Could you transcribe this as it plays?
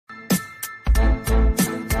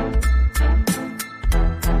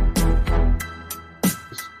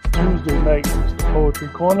night is the Poetry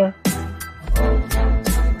Corner.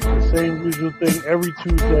 The same usual thing every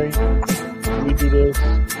Tuesday. We do this.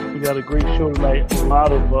 We got a great show tonight. A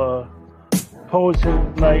lot of poets here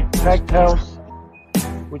tonight. Packed house,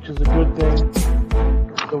 which is a good thing.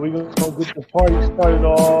 So we're going to get the party started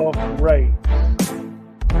off right.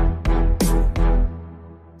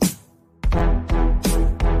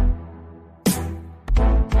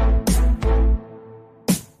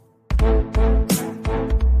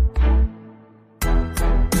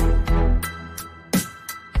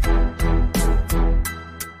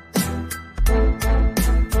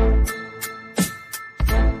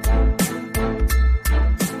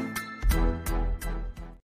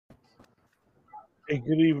 Hey,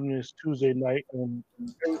 good evening. It's Tuesday night, and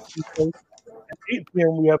every Tuesday at 8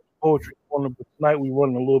 p.m. we have the Poetry Corner, but tonight we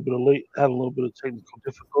running a little bit late, had a little bit of technical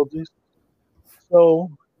difficulties. So,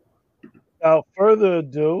 without further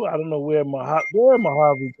ado, I don't know where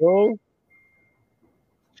Mojave goes.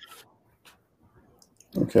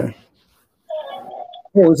 Okay.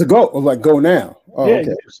 Oh, it's a go. Like go now. Oh, Yeah,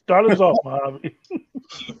 okay. start us off, Mojave.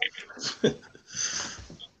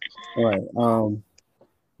 All right.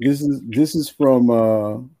 This is from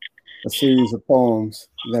a series of poems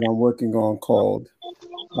that I'm working on called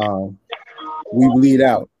 "We Bleed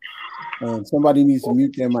Out." And somebody needs to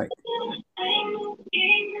mute their mic.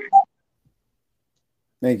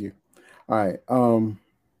 Thank you. All right.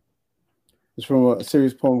 It's from a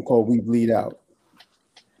series poem called "We Bleed Out,"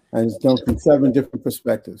 and it's done from 7 different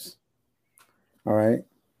perspectives. All right.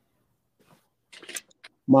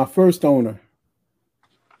 My first owner.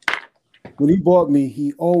 When he bought me,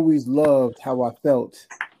 he always loved how I felt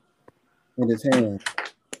in his hand.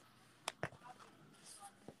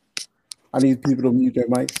 I need people to mute their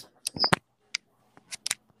mics.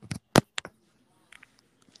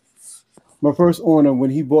 My first owner, when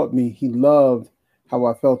he bought me, he loved how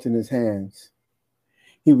I felt in his hands.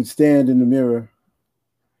 He would stand in the mirror,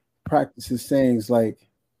 practice his sayings like,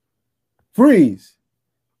 "Freeze!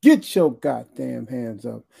 Get your goddamn hands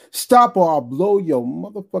up. Stop or I'll blow your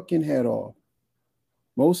motherfucking head off."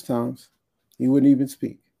 Most times, he wouldn't even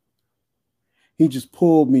speak. He just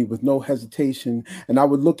pulled me with no hesitation, and I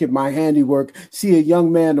would look at my handiwork, see a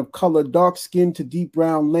young man of color, dark skin to deep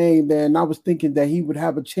brown lane, man. I was thinking that he would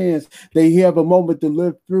have a chance, that he have a moment to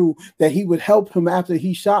live through, that he would help him after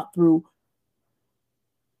he shot through.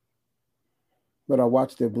 But I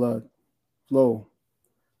watched their blood flow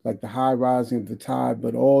like the high rising of the tide,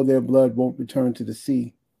 but all their blood won't return to the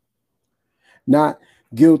sea. Not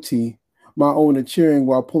guilty, my owner cheering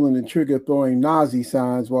while pulling the trigger, throwing Nazi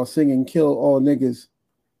signs while singing "Kill all niggas."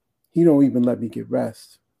 He don't even let me get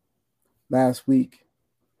rest. Last week,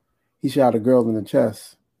 he shot a girl in the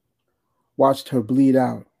chest, watched her bleed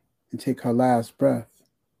out and take her last breath.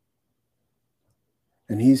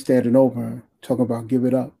 And he's standing over her, talking about "Give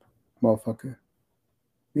it up, motherfucker.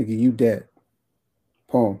 Nigga, you dead."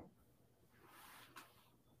 Poem.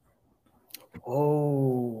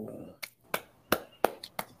 Oh.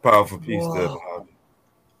 Powerful piece there. All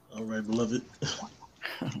right, beloved.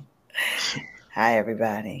 Hi,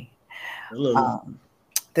 everybody. Hello.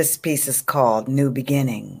 This piece is called New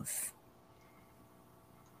Beginnings.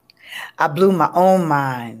 I blew my own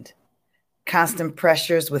mind. Constant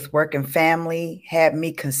pressures with work and family had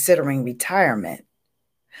me considering retirement.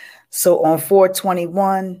 So on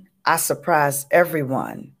 4/21, I surprised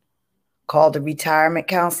everyone. Called a retirement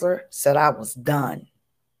counselor, said I was done.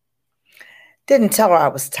 Didn't tell her I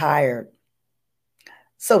was tired.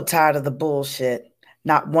 So tired of the bullshit,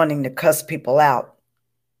 not wanting to cuss people out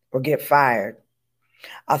or get fired.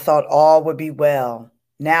 I thought all would be well.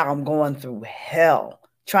 Now I'm going through hell,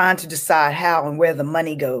 trying to decide how and where the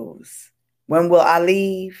money goes. When will I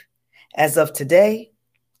leave? As of today,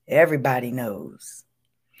 everybody knows.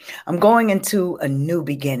 I'm going into a new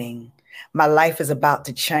beginning. My life is about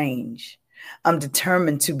to change. I'm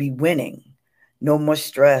determined to be winning. No more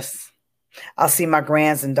stress. I'll see my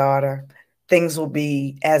granddaughter. Things will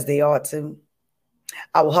be as they ought to.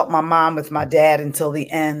 I will help my mom with my dad until the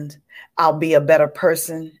end. I'll be a better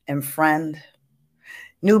person and friend.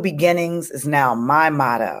 New beginnings is now my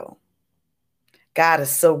motto. God is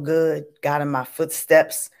so good, guiding my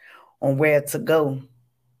footsteps on where to go.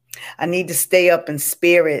 I need to stay up in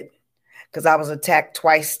spirit because I was attacked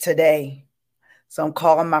twice today. So I'm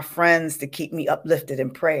calling my friends to keep me uplifted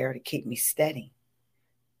in prayer, to keep me steady.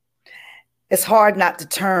 It's hard not to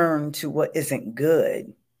turn to what isn't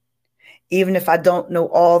good. Even if I don't know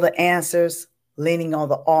all the answers, leaning on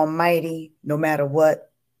the Almighty, no matter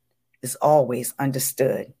what, is always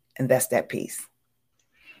understood. And that's that piece.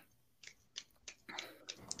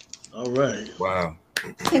 All right. Wow.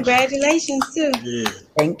 Congratulations, too. Yeah.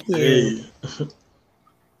 Thank you. Hey.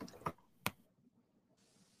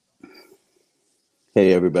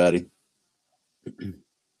 Hey, everybody. The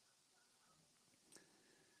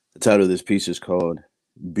title of this piece is called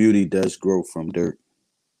Beauty Does Grow from Dirt.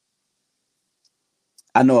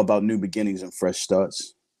 I know about new beginnings and fresh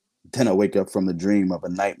starts. Then I wake up from the dream of a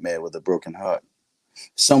nightmare with a broken heart.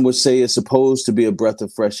 Some would say it's supposed to be a breath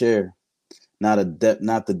of fresh air, not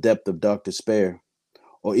the depth of dark despair,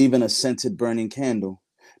 or even a scented burning candle,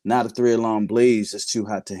 not a 3 alarm blaze that's too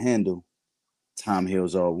hot to handle. Time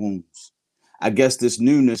heals all wounds. I guess this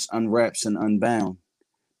newness unwraps and unbound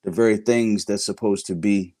the very things that's supposed to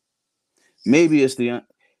be. Maybe it's the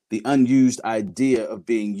unused idea of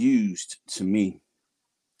being used to me.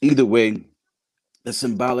 Either way, the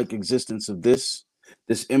symbolic existence of this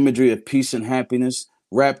imagery of peace and happiness,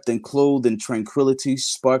 wrapped and clothed in tranquility,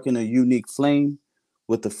 sparking a unique flame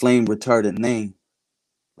with a flame retardant name,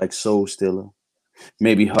 like Soul Stiller,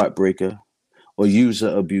 maybe Heartbreaker, or User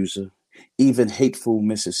Abuser, even Hateful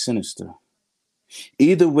Mrs. Sinister.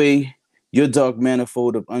 Either way, your dark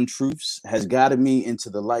manifold of untruths has guided me into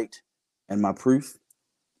the light, and my proof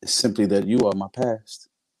is simply that you are my past.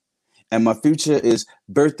 And my future is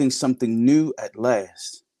birthing something new at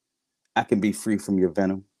last. I can be free from your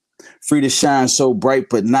venom, free to shine so bright,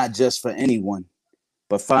 but not just for anyone,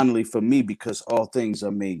 but finally for me, because all things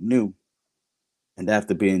are made new. And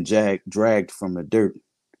after being dragged from the dirt,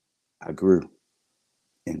 I grew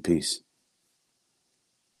in peace.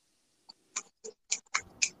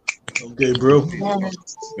 Okay, bro.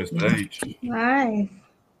 Mr. H. Nice.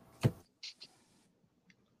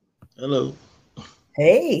 Hello.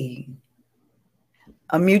 Hey,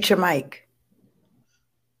 unmute your mic.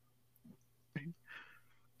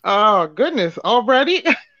 Oh, goodness. Already?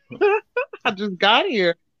 I just got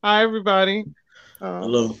here. Hi, everybody.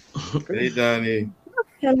 Hello. Hey, Donnie.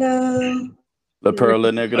 Hello. La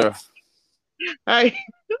Perla Negra. Hi.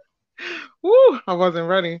 Woo, I wasn't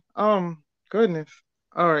ready. Goodness.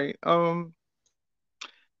 All right. I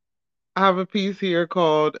have a piece here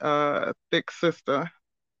called Thick Sister.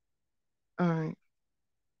 All right.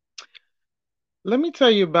 Let me tell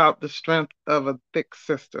you about the strength of a thick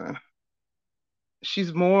sister.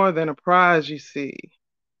 She's more than a prize, you see,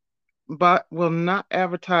 but will not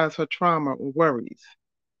advertise her trauma or worries.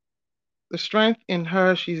 The strength in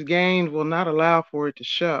her she's gained will not allow for it to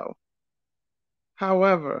show.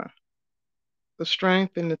 However, the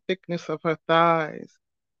strength in the thickness of her thighs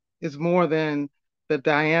is more than the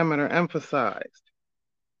diameter emphasized.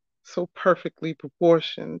 So perfectly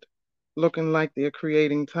proportioned, looking like they're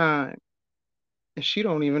creating time. And she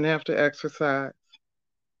don't even have to exercise.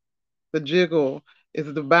 The jiggle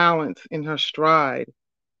is the balance in her stride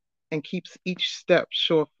and keeps each step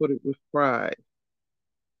sure-footed with pride.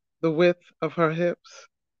 The width of her hips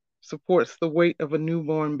supports the weight of a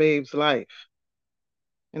newborn babe's life.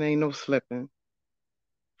 And ain't no slipping.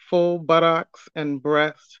 Full buttocks and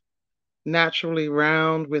breast, naturally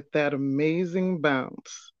round with that amazing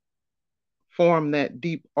bounce, form that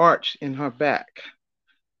deep arch in her back.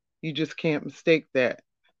 You just can't mistake that.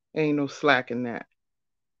 Ain't no slack in that.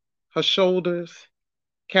 Her shoulders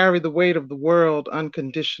carry the weight of the world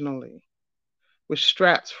unconditionally, with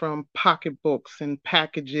straps from pocketbooks and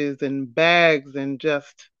packages and bags and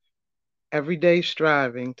just everyday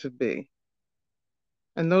striving to be.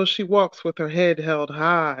 And though she walks with her head held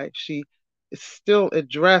high, she is still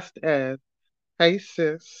addressed as, "Hey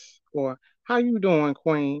sis," or "How you doing,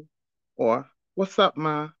 queen?" or "What's up,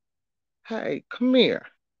 ma?" "Hey, come here.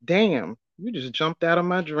 Damn, you just jumped out of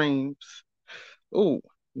my dreams." Ooh,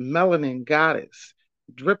 melanin goddess,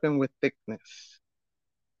 dripping with thickness.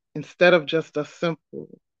 Instead of just a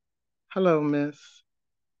simple, "Hello, miss.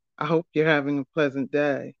 I hope you're having a pleasant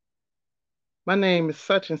day. My name is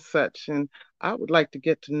such and I would like to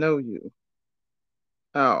get to know you.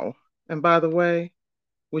 Oh, and by the way,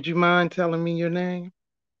 would you mind telling me your name?"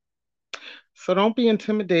 So don't be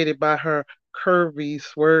intimidated by her curvy,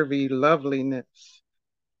 swervy loveliness,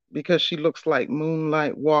 because she looks like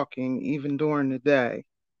moonlight walking even during the day.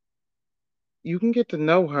 You can get to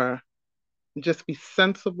know her, just be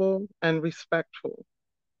sensible and respectful,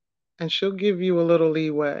 and she'll give you a little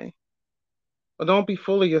leeway. But don't be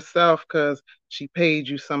full of yourself because she paid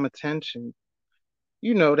you some attention.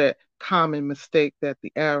 You know that common mistake that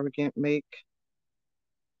the arrogant make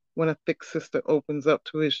when a thick sister opens up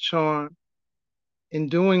to his charm. In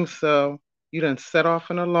doing so, you done set off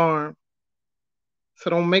an alarm. So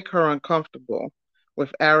don't make her uncomfortable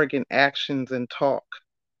with arrogant actions and talk.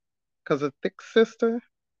 Because a thick sister,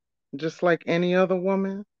 just like any other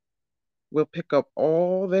woman, will pick up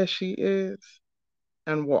all that she is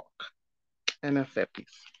and walk. And that's that piece.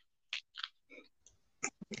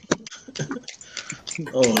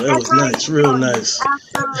 Oh, that was nice, real nice.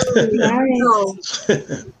 Nice.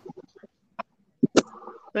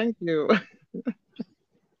 Thank you.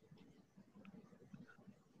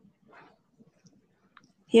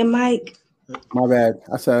 Your mic. My bad.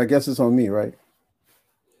 I said, I guess it's on me, right?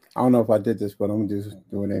 I don't know if I did this, but I'm gonna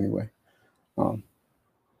do it anyway.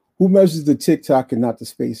 Who measures the tick-tock and not the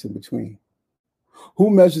space in between? Who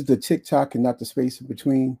measures the tick-tock and not the space in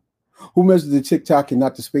between? Who measures the tick-tock and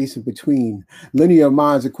not the space in between? Linear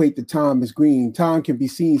minds equate the time as green. Time can be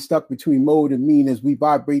seen stuck between mode and mean as we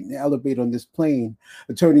vibrate and elevate on this plane.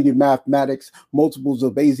 Eternity mathematics, multiples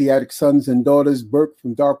of Asiatic sons and daughters, birthed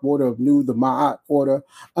from dark water of new, the Ma'at order,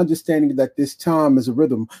 understanding that this time is a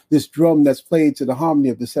rhythm, this drum that's played to the harmony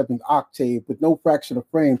of the seventh octave, with no fraction of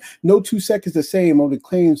frame, no 2 seconds the same, only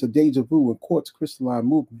claims of deja vu and quartz crystalline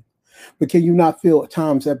movement. But can you not feel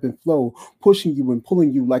time's ebb and flow, pushing you and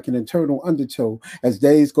pulling you like an internal undertow? As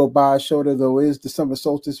days go by, shorter though is the summer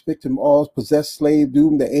solstice, victim all possessed slave,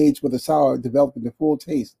 doomed to age with a sour, developing the full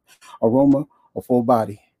taste, aroma, or full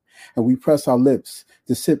body. And we press our lips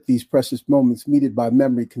to sip these precious moments, meted by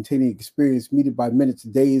memory, containing experience, meted by minutes,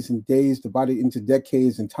 days, and days, divided into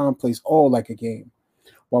decades, and time plays all like a game.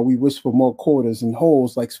 While we wish for more quarters and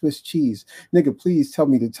holes like Swiss cheese. Nigga, please tell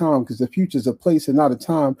me the time, because the future's a place and not a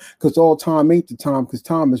time, because all time ain't the time, because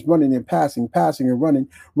time is running and passing, passing and running,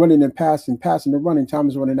 running and passing, passing and running, time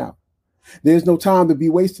is running out. There's no time to be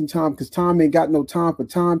wasting time, because time ain't got no time for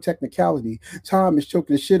time technicality. Time is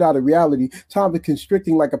choking the shit out of reality. Time is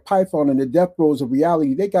constricting like a python in the death throes of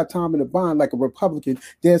reality. They got time in a bind like a Republican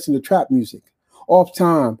dancing to trap music. Off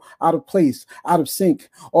time, out of place, out of sync,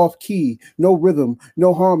 off key, no rhythm,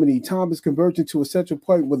 no harmony. Time is converging to a central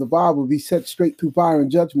point where the vibe will be set straight through fire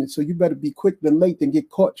and judgment. So you better be quick than late than get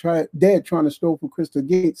caught dead trying to stroll through crystal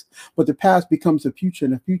gates. But the past becomes the future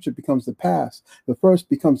and the future becomes the past. The first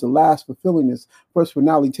becomes the last, fulfilling this. First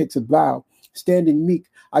finale takes a vow. Standing meek,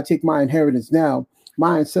 I take my inheritance now.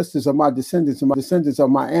 My ancestors are my descendants, and my descendants are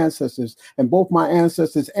my ancestors. And both my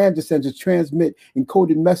ancestors and descendants transmit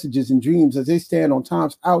encoded messages and dreams as they stand on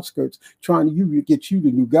time's outskirts, trying to get you to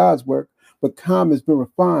do God's work. But time has been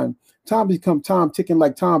refined. Time become time, ticking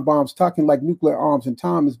like time bombs, talking like nuclear arms, and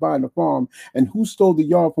time is buying the farm. And who stole the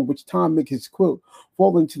yarn from which time make his quilt?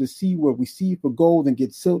 Fall into the sea where we see for gold and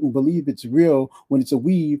get silt and believe it's real when it's a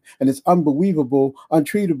weave, and it's unbelievable,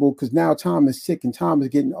 untreatable, because now time is sick and time is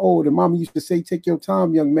getting old. And mama used to say, take your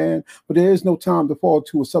time, young man, but there is no time to fall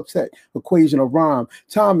to a subset equation of rhyme.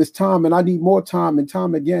 Time is time, and I need more time and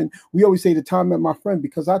time again. We always say the time at my friend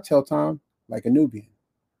because I tell time like a Nubian.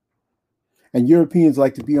 And Europeans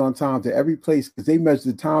like to be on time to every place because they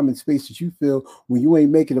measure the time and space that you feel when you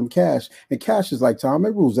ain't making them cash. And cash is like time. It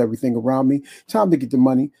rules everything around me. Time to get the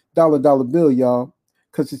money. Dollar bill, y'all.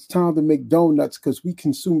 Because it's time to make donuts because we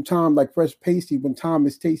consume time like fresh pastry when time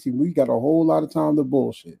is tasty. We got a whole lot of time to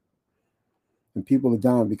bullshit. And people are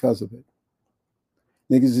dying because of it.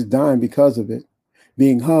 Niggas is dying because of it.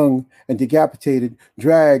 Being hung and decapitated,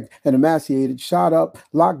 dragged and emaciated, shot up,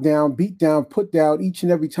 locked down, beat down, put down each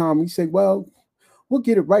and every time. We say, well, we'll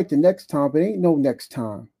get it right the next time, but ain't no next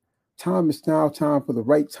time. Time is now time for the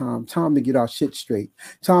right time. Time to get our shit straight.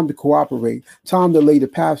 Time to cooperate. Time to lay the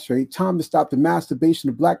path straight. Time to stop the masturbation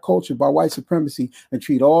of black culture by white supremacy and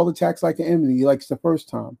treat all attacks like an enemy like it's the first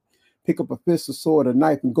time. Pick up a fist, a sword, a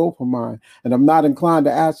knife, and go for mine. And I'm not inclined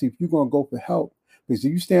to ask you if you're going to go for help. Because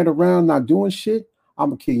if you stand around not doing shit, I'm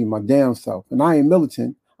going to kill you my damn self. And I ain't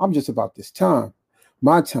militant. I'm just about this time.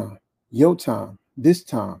 My time, your time, this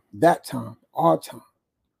time, that time, our time.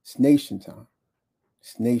 It's nation time.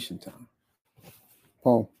 It's nation time.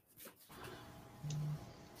 Poem.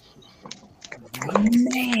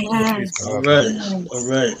 Man. All right. All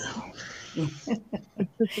right.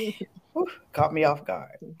 Caught me off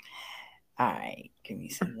guard. All right. Give me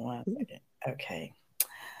one second. Okay.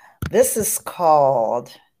 This is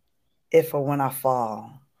called If or When I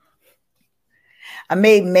Fall. I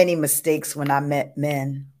made many mistakes when I met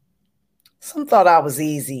men. Some thought I was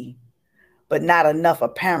easy, but not enough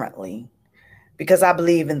apparently, because I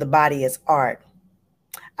believe in the body as art.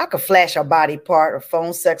 I could flash a body part or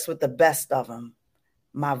phone sex with the best of them.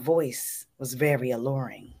 My voice was very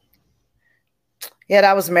alluring. Yet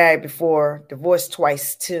I was married before, divorced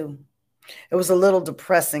twice too. It was a little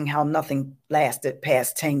depressing how nothing lasted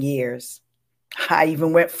past 10 years. I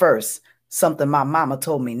even went first, something my mama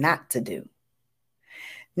told me not to do.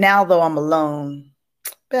 Now, though I'm alone,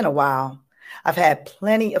 been a while, I've had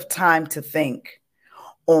plenty of time to think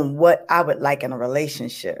on what I would like in a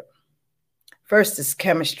relationship. First is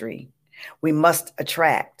chemistry. We must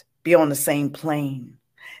attract, be on the same plane.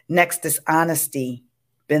 Next is honesty.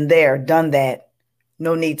 Been there, done that.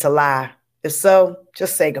 No need to lie. If so,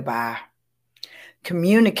 just say goodbye.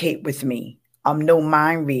 Communicate with me. I'm no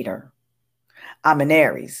mind reader. I'm an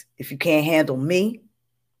Aries. If you can't handle me,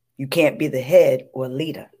 you can't be the head or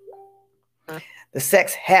leader. The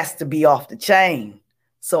sex has to be off the chain,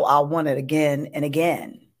 so I'll want it again and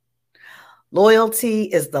again. Loyalty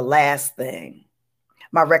is the last thing.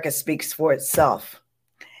 My record speaks for itself.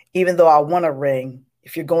 Even though I want a ring,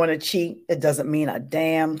 if you're going to cheat, it doesn't mean a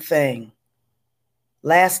damn thing.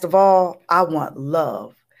 Last of all, I want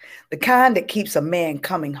love, the kind that keeps a man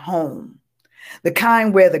coming home, the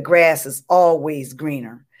kind where the grass is always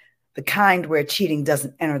greener, the kind where cheating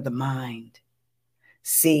doesn't enter the mind.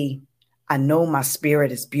 See, I know my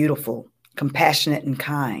spirit is beautiful, compassionate, and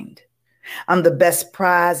kind. I'm the best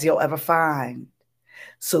prize you'll ever find.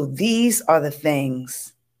 So these are all the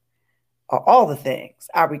things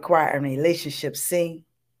I require in a relationship. See,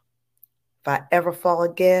 if I ever fall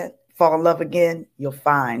in love again, you'll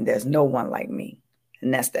find there's no one like me.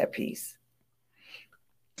 And that's that piece.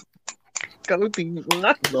 Go deep. All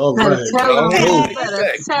right. Tell them, Cool.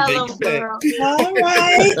 tell them, girl. All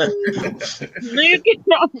right. You get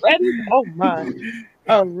y'all ready? Oh my.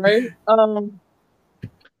 All right.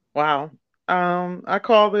 Wow. I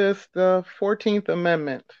call this the 14th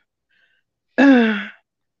Amendment.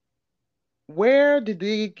 Where did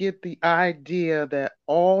they get the idea that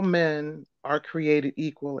all men are created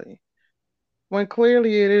equally, when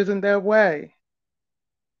clearly it isn't that way?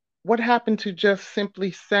 What happened to just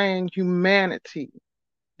simply saying humanity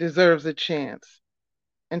deserves a chance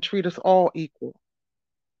and treat us all equal?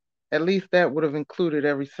 At least that would have included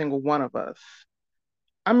every single one of us.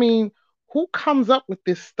 I mean, who comes up with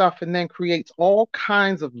this stuff and then creates all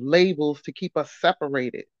kinds of labels to keep us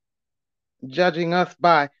separated, judging us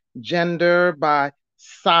by gender, by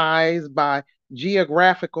size, by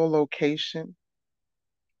geographical location,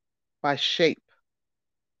 by shape?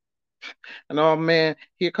 And oh man,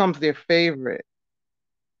 here comes their favorite,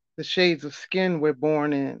 the shades of skin we're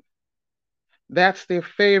born in. That's their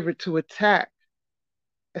favorite to attack,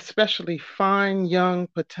 especially fine, young,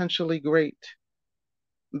 potentially great.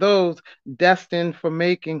 Those destined for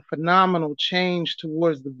making phenomenal change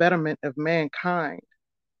towards the betterment of mankind.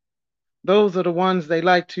 Those are the ones they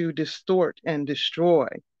like to distort and destroy.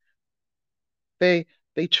 They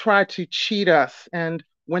try to cheat us, and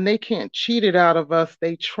when they can't cheat it out of us,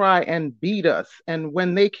 they try and beat us. And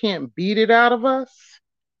when they can't beat it out of us,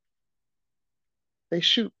 they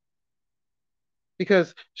shoot.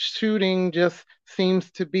 Because shooting just seems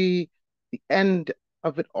to be the end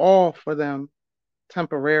of it all for them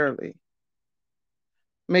temporarily,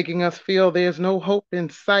 making us feel there's no hope in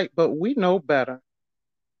sight, but we know better.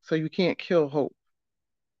 So you can't kill hope.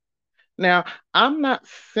 Now, I'm not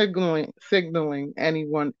signaling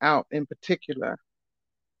anyone out in particular,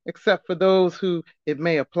 except for those who it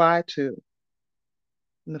may apply to.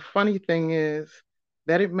 And the funny thing is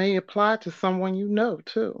that it may apply to someone you know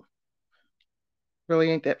too. Really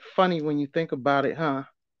ain't that funny when you think about it, huh?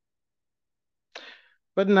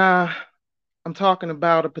 But nah, I'm talking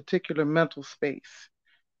about a particular mental space,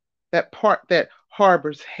 that part that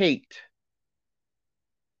harbors hate,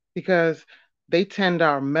 because they tend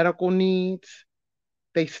our medical needs,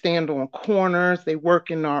 they stand on corners, they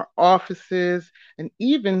work in our offices, and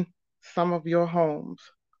even some of your homes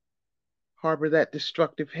harbor that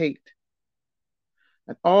destructive hate.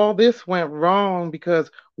 And all this went wrong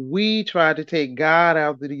because we tried to take God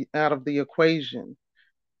out of the equation,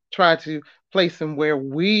 tried to place him where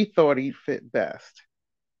we thought he'd fit best,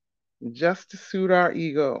 just to suit our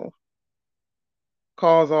ego,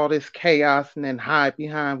 cause all this chaos, and then hide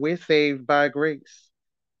behind we're saved by grace.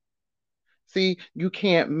 See, you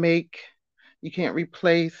can't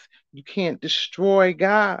replace, you can't destroy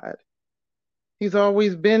God. He's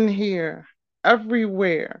always been here,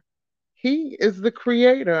 everywhere. He is the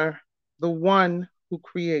creator, the one who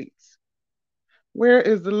creates. Where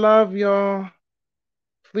is the love, y'all?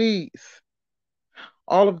 Please.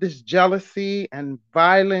 All of this jealousy and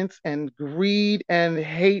violence and greed and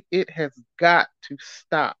hate, it has got to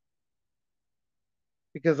stop.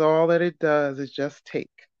 Because all that it does is just take.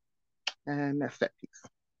 And that's that piece.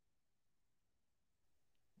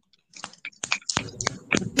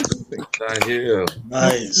 Down here.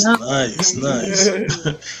 Nice, nice, nice.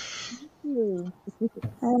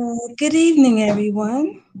 Good evening,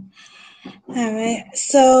 everyone. All right,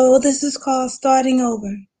 so this is called Starting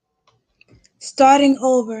Over. Starting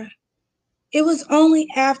over. It was only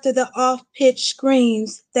after the off-pitch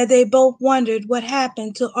screams that they both wondered what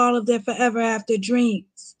happened to all of their forever after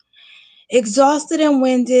dreams. Exhausted and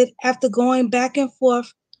winded after going back and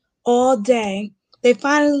forth all day, They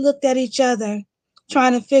finally looked at each other,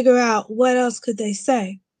 trying to figure out what else could they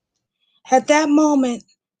say. At that moment,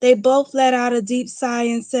 they both let out a deep sigh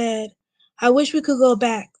and said, "I wish we could go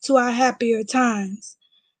back to our happier times."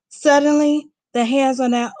 Suddenly, the hands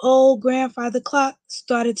on that old grandfather clock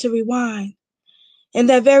started to rewind. In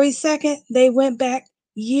that very second, they went back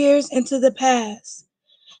years into the past,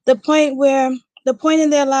 the point in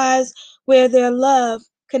their lives where their love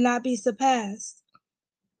could not be surpassed.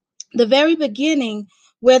 The very beginning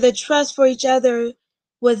where the trust for each other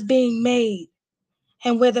was being made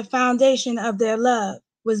and where the foundation of their love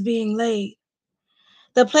was being laid.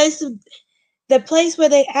 The place the place where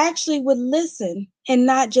they actually would listen and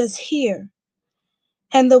not just hear.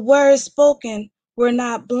 And the words spoken were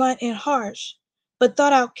not blunt and harsh, but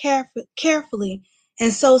thought out carefully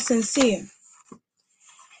and so sincere.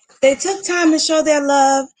 They took time to show their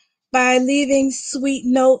love by leaving sweet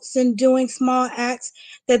notes and doing small acts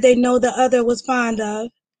that they know the other was fond of.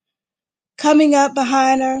 Coming up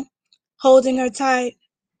behind her, holding her tight,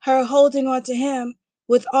 her holding on to him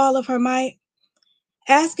with all of her might,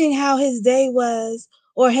 asking how his day was,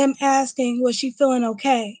 or him asking, was she feeling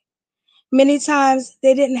okay? Many times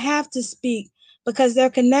they didn't have to speak because their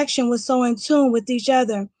connection was so in tune with each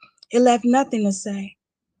other, it left nothing to say.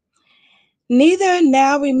 Neither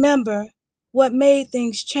now remember what made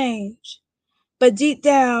things change, but deep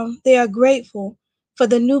down they are grateful for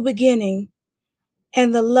the new beginning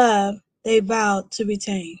and the love they vowed to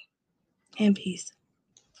retain. In peace.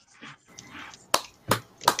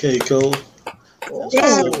 Okay, Cole.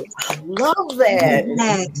 Yes. Oh, I love that.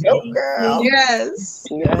 Yes. Go, girl. Yes.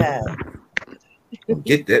 Go ahead.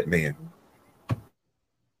 Get that man.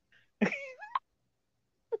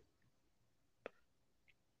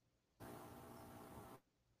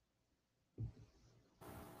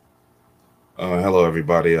 Hello,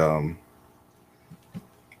 everybody. I'm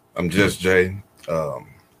Just Jay. I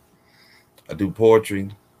do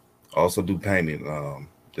poetry. I also do painting.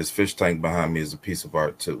 This fish tank behind me is a piece of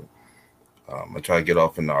art too. I try to get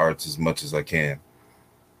off in the arts as much as I can.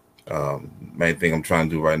 Main thing I'm trying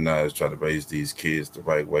to do right now is try to raise these kids the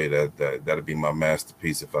right way. That'll be my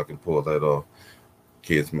masterpiece if I can pull that off.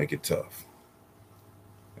 Kids make it tough,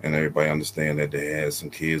 and everybody understand that they had some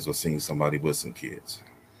kids or seen somebody with some kids.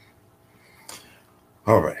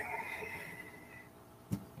 All right.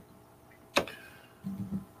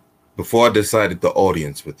 Before I decided the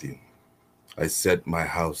audience with you, I set my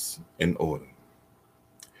house in order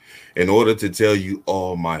to tell you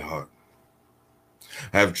all my heart.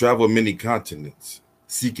 I have traveled many continents,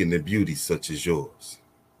 seeking the beauty such as yours.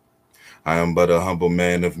 I am but a humble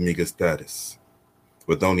man of meager status,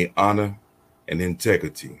 with only honor and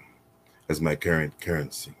integrity as my current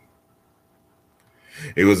currency.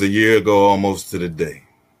 It was a year ago almost to the day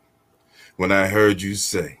when I heard you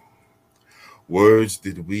say, words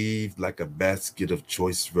that weave like a basket of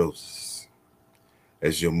choice roses,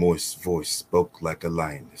 as your moist voice spoke like a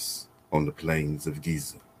lioness on the plains of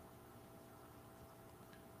Giza,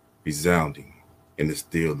 resounding in the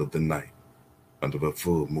still of the night under a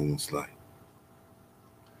full moon's light.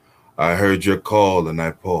 I heard your call and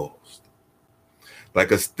I paused.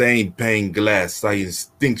 Like a stained pane glass, I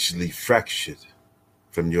instinctually fractured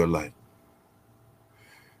from your light.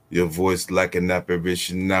 Your voice like an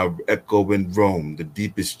apparition now echo and roam the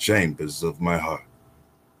deepest chambers of my heart.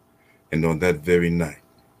 And on that very night,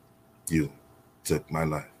 you took my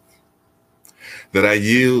life. That I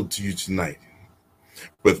yield to you tonight,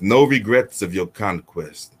 with no regrets of your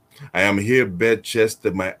conquest. I am here bare chest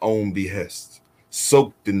at my own behest,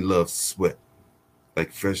 soaked in love's sweat,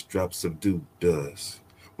 like fresh drops of dew does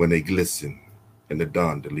when they glisten in the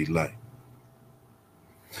dawnly light.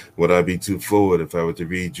 Would I be too forward if I were to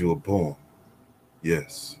read you a poem?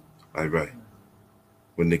 Yes, I write,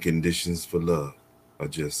 when the conditions for love are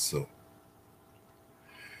just so.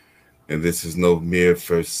 And this is no mere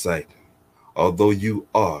first sight, although you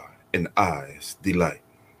are an eye's delight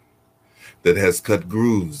that has cut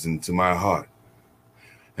grooves into my heart,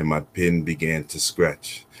 and my pen began to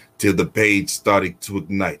scratch till the page started to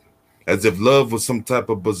ignite, as if love was some type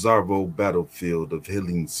of bizarro battlefield of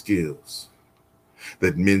healing skills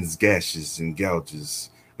that mends gashes and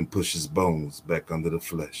gouges and pushes bones back under the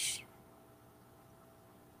flesh.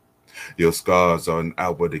 Your scars are an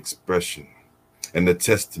outward expression and a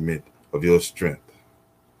testament of your strength.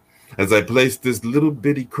 As I place this little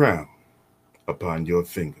bitty crown upon your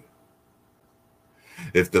finger,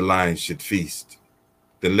 if the lions should feast,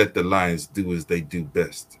 then let the lions do as they do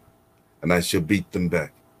best, and I shall beat them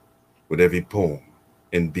back with every poem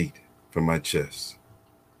and beat from my chest.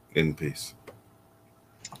 In peace.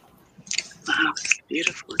 Wow,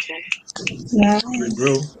 beautiful, Jay. Yeah.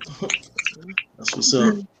 Bro. That's what's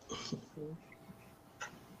up.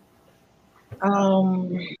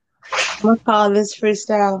 I'm gonna call this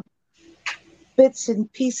freestyle bits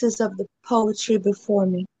and pieces of the poetry before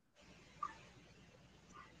me.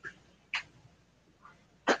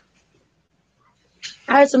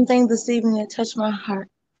 I heard some things this evening that touched my heart.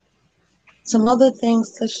 Some other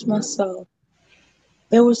things touched my soul.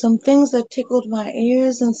 There were some things that tickled my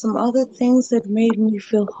ears and some other things that made me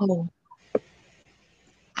feel whole.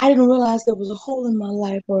 I didn't realize there was a hole in my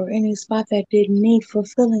life or any spot that didn't need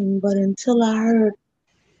fulfilling, but until I heard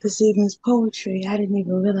this evening's poetry, I didn't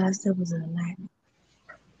even realize there was a lack.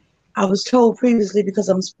 I was told previously, because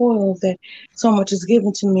I'm spoiled, that so much is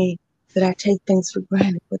given to me that I take things for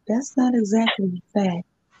granted, but that's not exactly the fact.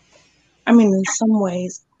 I mean, in some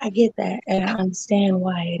ways, I get that, and I understand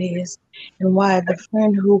why it is, and why the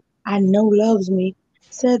friend who I know loves me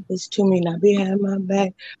said this to me, not behind my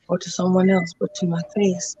back or to someone else, but to my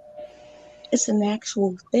face. It's an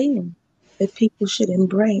actual thing that people should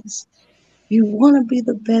embrace. You want to be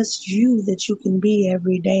the best you that you can be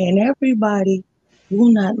every day, and everybody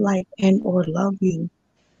will not like and or love you.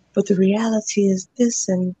 But the reality is this,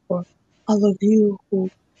 and for all of you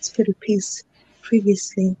who spit a piece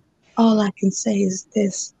previously, all I can say is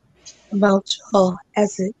this about y'all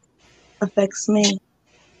as it affects me.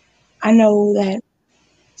 I know that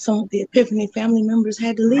some of the Epiphany family members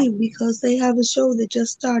had to leave because they have a show that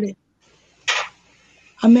just started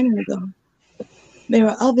a minute ago. There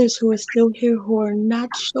are others who are still here who are not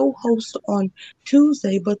show hosts on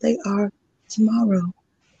Tuesday, but they are tomorrow.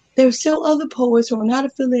 There are still other poets who are not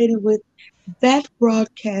affiliated with that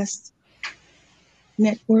broadcast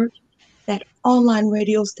network, that online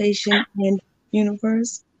radio station and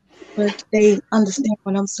universe, but they understand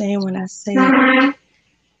what I'm saying when I say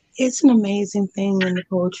it's an amazing thing in the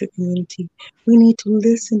poetry community. We need to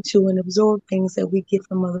listen to and absorb things that we get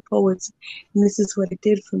from other poets, and this is what it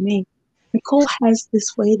did for me. Nicole has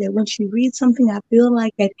this way that when she reads something, I feel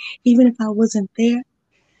like that even if I wasn't there,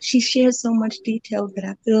 she shares so much detail that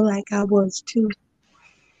I feel like I was too.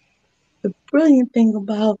 The brilliant thing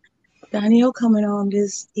about Danielle coming on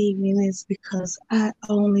this evening is because I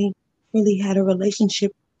only really had a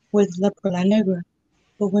relationship with La Perla Negra.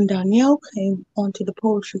 But when Danielle came onto the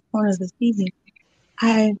poetry corner this evening,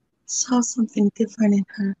 I saw something different in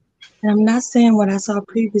her. And I'm not saying what I saw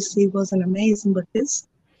previously wasn't amazing, but this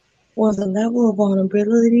was a level of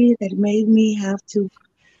vulnerability that made me have to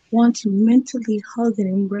want to mentally hug and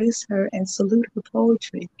embrace her and salute her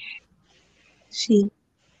poetry. She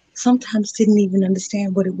sometimes didn't even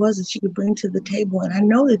understand what it was that she could bring to the table. And I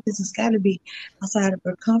know that this has got to be outside of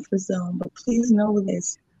her comfort zone, but please know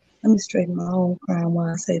this. Let me straighten my own crown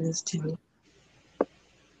while I say this to you.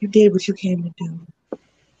 You did what you came to do.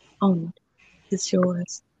 Own it. It's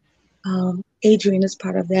yours. Adrian is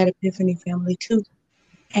part of that Epiphany family too.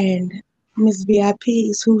 And Miss VIP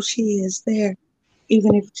is who she is there,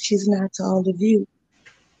 even if she's not to all of you.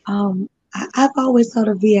 I've always thought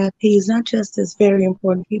of VIPs not just as very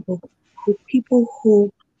important people, but people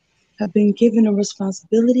who have been given a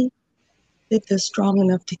responsibility that they're strong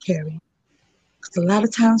enough to carry. Because a lot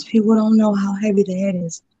of times people don't know how heavy the head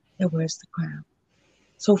is that wears the crown.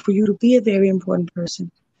 So for you to be a very important person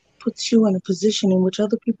puts you in a position in which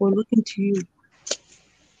other people are looking to you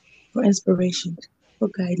for inspiration, for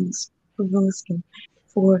guidance, for wisdom,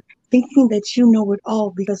 for thinking that you know it all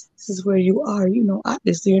because this is where you are. You know,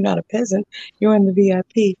 obviously you're not a peasant, you're in the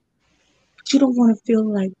VIP, but you don't want to feel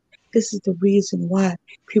like this is the reason why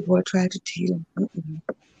people are attracted to you. I'm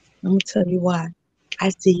going to tell you why. I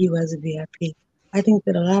see you as a VIP. I think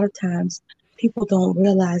that a lot of times people don't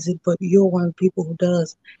realize it, but you're one of the people who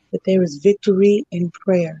does, that there is victory in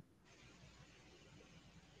prayer.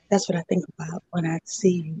 That's what I think about when I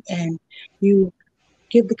see you. And you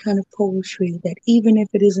give the kind of poetry that even if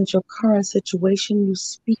it isn't your current situation, you're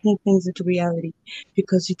speaking things into reality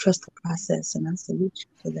because you trust the process. And I salute you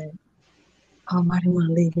for that. I didn't want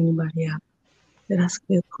to leave anybody out.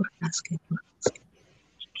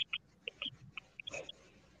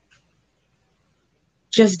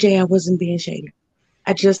 Just Jay, I wasn't being shady.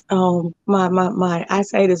 I just my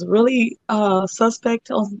eyesight is really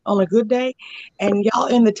suspect on a good day, and y'all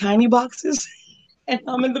in the tiny boxes and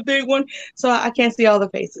I'm in the big one, so I can't see all the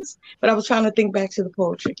faces. But I was trying to think back to the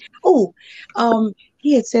poetry. Oh,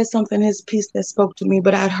 he had said something in his piece that spoke to me,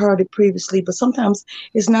 but I'd heard it previously. But sometimes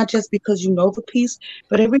it's not just because you know the piece,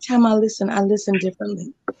 but every time I listen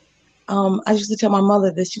differently. I used to tell my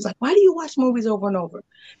mother this. She was like, "Why do you watch movies over and over?"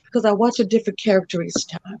 Because I watch a different character each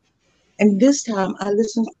time. And this time I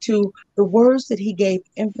listened to the words that he gave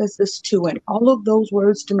emphasis to. And all of those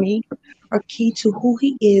words to me are key to who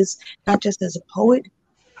he is, not just as a poet,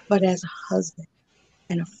 but as a husband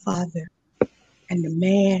and a father and a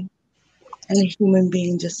man and a human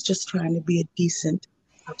being, just trying to be a decent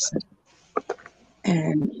person.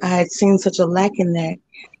 And I had seen such a lack in that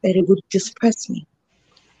it would just press me.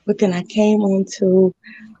 But then I came onto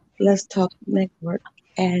Let's Talk Network,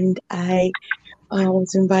 and I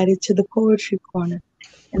was invited to the Poetry Corner.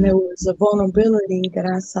 And there was a vulnerability that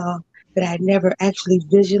I saw that I'd never actually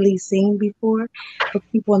visually seen before for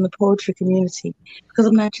people in the poetry community, because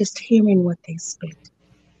I'm not just hearing what they spit.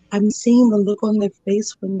 I'm seeing the look on their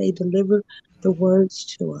face when they deliver the words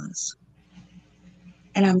to us.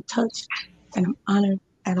 And I'm touched and I'm honored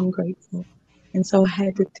and I'm grateful. And so I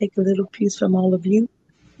had to take a little piece from all of you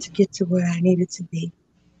to get to where I needed to be.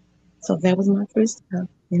 So that was my first step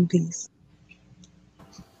in peace.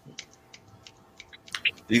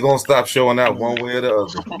 You gonna stop showing out one way or the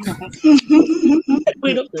other.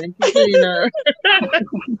 Thank you, Gina.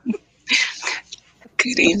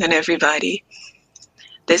 Good evening, everybody.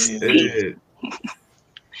 This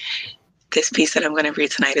piece that I'm going to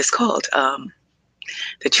read tonight is called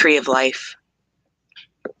The Tree of Life.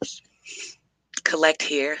 Collect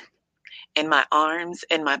here. In my arms,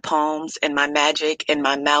 in my palms, in my magic, in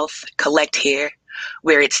my mouth, collect here.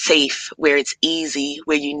 Where it's safe, where it's easy,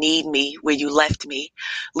 where you need me, where you left me.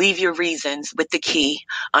 Leave your reasons with the key.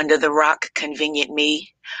 Under the rock, convenient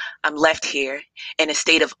me. I'm left here in a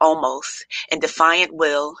state of almost, in defiant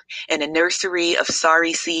will, in a nursery of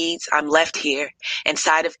sorry seeds. I'm left here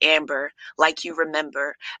inside of amber, like you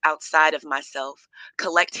remember, outside of myself.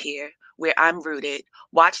 Collect here where I'm rooted.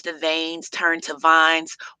 Watch the veins turn to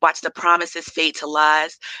vines. Watch the promises fade to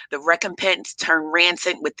lies. The recompense turn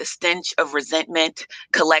rancid with the stench of resentment.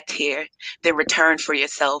 Collect here, then return for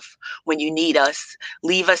yourself when you need us.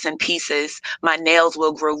 Leave us in pieces. My nails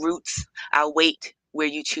will grow roots. I'll wait where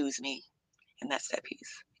you choose me. And that's that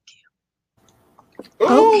piece.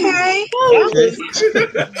 Okay.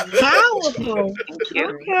 That was powerful. Thank you.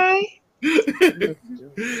 Okay.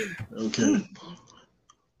 Okay.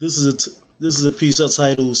 This is a piece I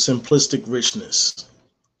titled "Simplistic Richness."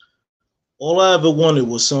 All I ever wanted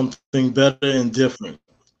was something better and different,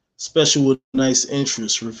 special with nice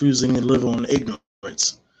interests, refusing to live on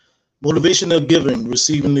ignorance. Motivation of giving,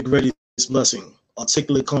 receiving the greatest blessing,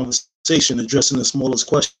 articulate conversation, addressing the smallest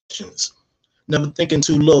questions. Never thinking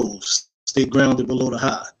too low, stay grounded below the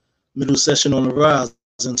high. Middle session on the rise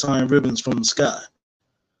and tying ribbons from the sky.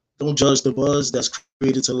 Don't judge the buzz that's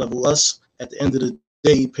created to level us. At the end of the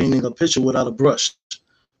day, painting a picture without a brush.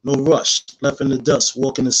 No rush, left in the dust,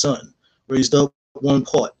 walk in the sun. Raised up one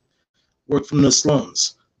part, work from the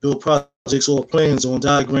slums. Build projects or plans on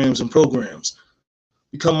diagrams and programs.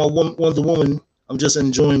 Become my Wonder Woman, I'm just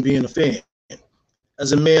enjoying being a fan.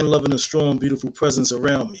 As a man loving a strong, beautiful presence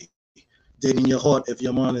around me. Dating your heart if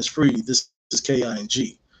your mind is free. This is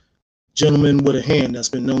KING. Gentleman with a hand that's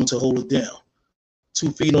been known to hold it down.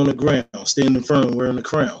 2 feet on the ground, standing firm, wearing a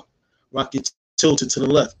crown. Rocket tilted to the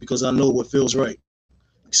left because I know what feels right.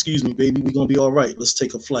 Excuse me, baby, we gonna be all right. Let's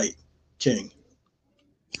take a flight. King.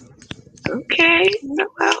 Okay.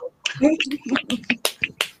 Well.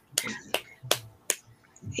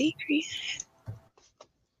 Adrian.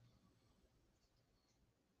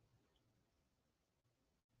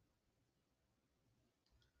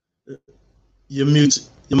 You're muted.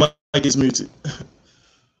 Your mic is muted.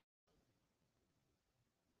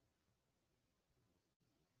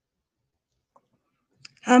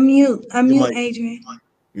 Unmute, Your mic. Adrian.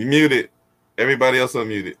 You muted. Everybody else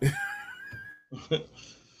unmuted.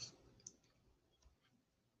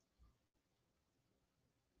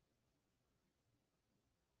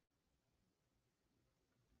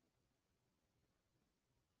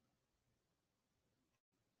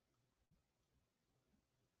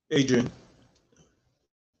 Adrian.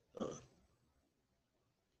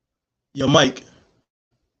 Your mic.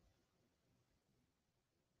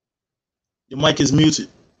 Your mic is muted.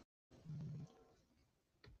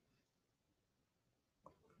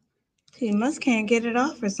 She must can't get it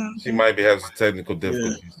off or something. She might be having some technical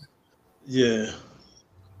difficulties. Yeah.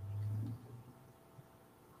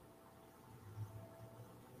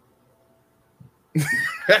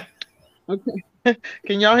 Okay.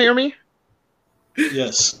 Can y'all hear me?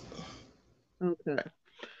 Yes. Okay.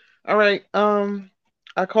 All right.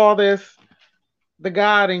 I call this The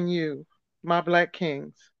God in You, My Black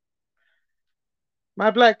Kings.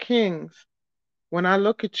 My Black Kings, when I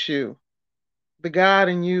look at you, the God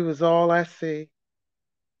in you is all I see.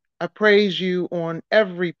 I praise you on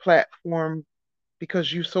every platform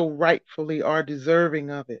because you so rightfully are deserving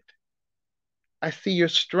of it. I see your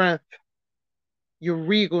strength, your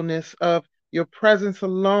regalness of your presence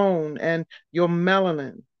alone, and your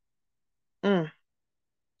melanin.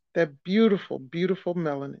 that beautiful, beautiful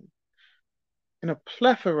melanin in a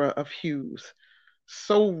plethora of hues,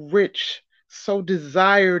 so rich, so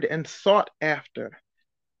desired and sought after.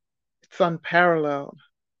 It's unparalleled.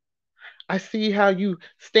 I see how you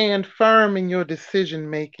stand firm in your decision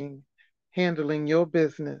making, handling your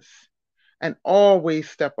business, and always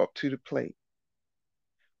step up to the plate.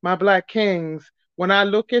 My Black Kings, when I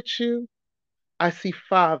look at you, I see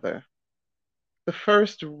Father, the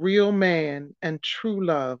first real man and true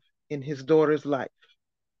love in his daughter's life.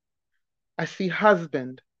 I see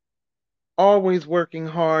husband, always working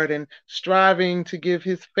hard and striving to give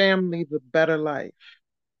his family the better life.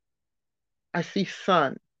 I see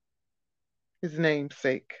son, his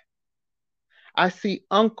namesake. I see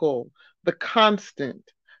uncle, the constant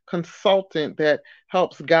consultant that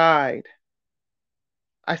helps guide.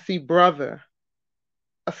 I see brother,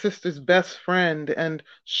 a sister's best friend and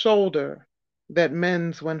shoulder that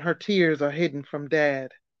mends when her tears are hidden from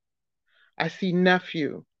dad. I see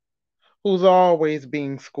nephew, who's always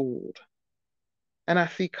being schooled. And I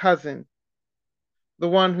see cousin, the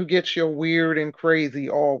one who gets your weird and crazy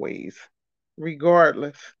always,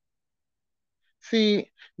 regardless. See,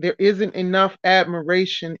 there isn't enough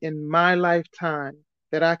admiration in my lifetime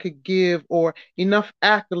that I could give or enough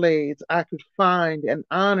accolades I could find and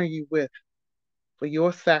honor you with for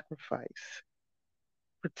your sacrifice,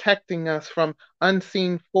 protecting us from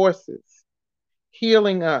unseen forces,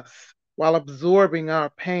 healing us while absorbing our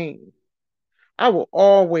pain. I will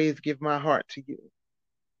always give my heart to you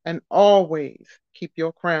and always keep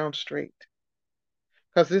your crown straight.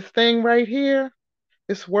 Because this thing right here,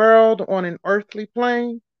 this world on an earthly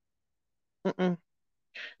plane,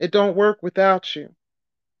 it don't work without you.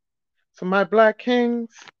 So my Black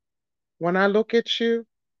Kings, when I look at you,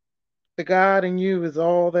 the God in you is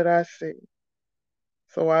all that I see.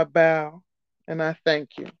 So I bow and I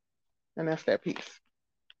thank you. And that's that piece.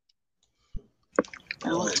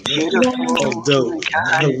 That was That was beautiful. Oh dope. my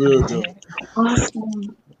That God. was real dope.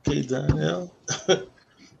 Awesome. Okay, Danielle.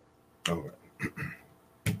 All right.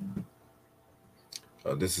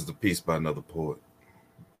 This is a piece by another poet.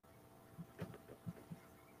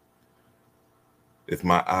 If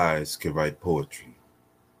my eyes could write poetry,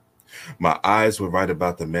 my eyes would write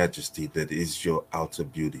about the majesty that is your outer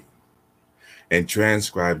beauty and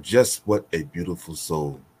transcribe just what a beautiful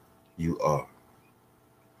soul you are.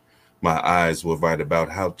 My eyes will write about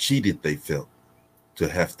how cheated they felt to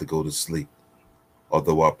have to go to sleep,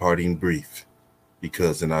 although our parting brief,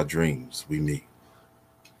 because in our dreams we meet.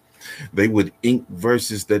 They would ink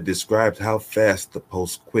verses that described how fast the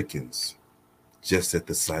pulse quickens just at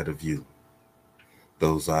the sight of you,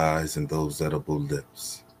 those eyes and those edible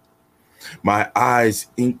lips. My eyes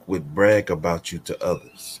ink would brag about you to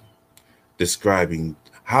others, describing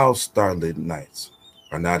how starlit nights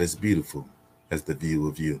are not as beautiful as the view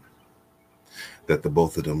of you, that the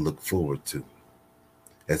both of them look forward to,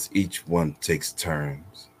 as each one takes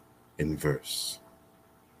turns in verse.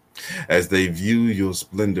 As they view your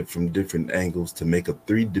splendor from different angles to make a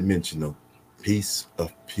three-dimensional piece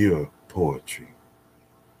of pure poetry.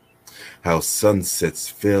 How sunsets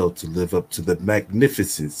fail to live up to the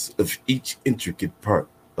magnificence of each intricate part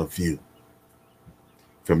of you.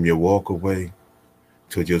 From your walk away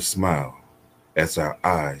to your smile as our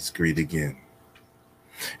eyes greet again.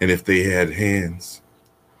 And if they had hands,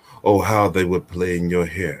 oh, how they would play in your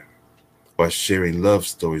hair while sharing love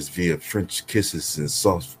stories via French kisses and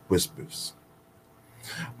soft whispers.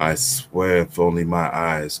 I swear if only my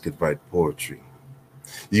eyes could write poetry,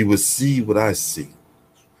 you would see what I see,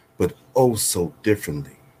 but oh so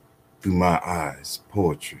differently through my eyes,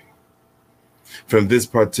 poetry. From this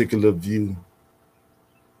particular view,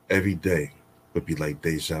 every day would be like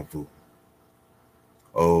deja vu.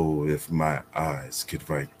 Oh, if my eyes could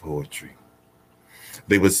write poetry.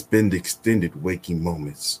 They would spend extended waking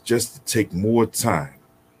moments just to take more time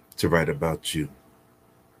to write about you.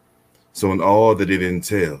 So in all that it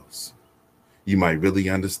entails, you might really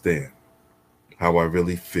understand how I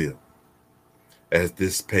really feel as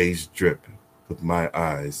this page drip with my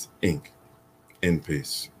eyes ink in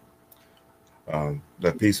peace.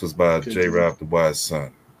 That piece was by J. Rob the Wise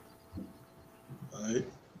Son. All right.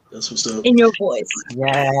 That's what's up. In your voice.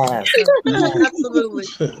 Yes. Absolutely.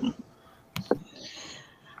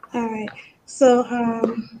 All right. So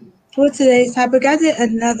for today's topic, I did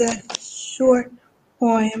another short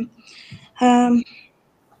poem.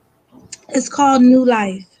 It's called New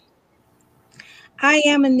Life. I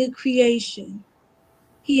am a new creation.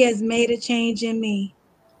 He has made a change in me.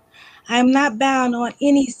 I am not bound on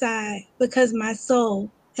any side because my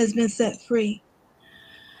soul has been set free.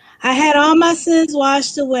 I had all my sins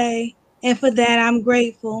washed away, and for that I'm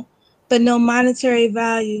grateful. but no monetary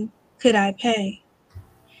value could I pay.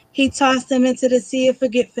 He tossed them into the sea of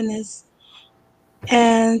forgetfulness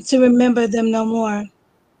and to remember them no more.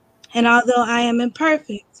 And although I am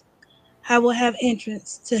imperfect, I will have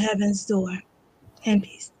entrance to heaven's door. And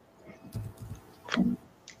peace.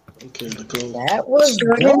 Okay, Nicole. That was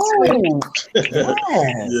Short and sweet. dope.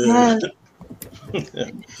 Yes.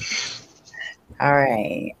 Yeah. All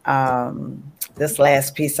right. This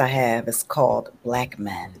last piece I have is called Black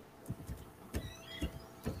Men.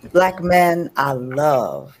 Black men I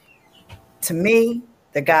love. To me,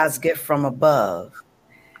 they're God's gift from above.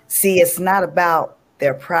 See, it's not about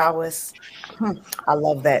their prowess. I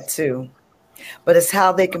love that too. But it's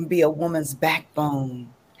how they can be a woman's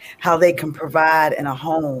backbone, how they can provide in a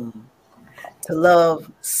home, to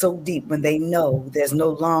love so deep when they know there's no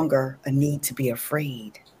longer a need to be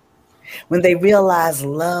afraid. When they realize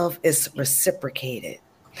love is reciprocated,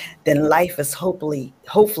 then life is hopefully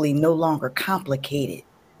no longer complicated.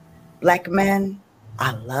 Black men,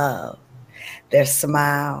 I love their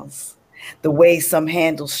smiles, the way some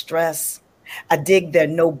handle stress. I dig their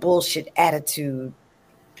no bullshit attitude,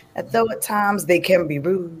 though at times they can be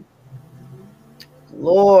rude.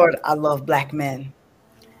 Lord, I love Black men.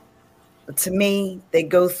 But to me, they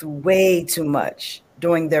go through way too much,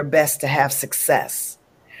 doing their best to have success.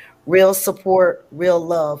 Real support, real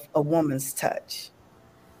love, a woman's touch.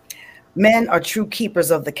 Men are true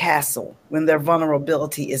keepers of the castle when their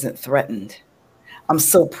vulnerability isn't threatened. I'm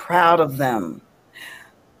so proud of them.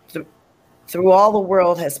 Through all the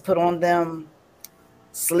world has put on them,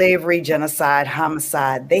 slavery, genocide,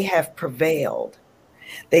 homicide, they have prevailed.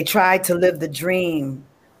 They tried to live the dream,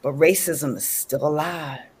 but racism is still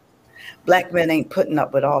alive. Black men ain't putting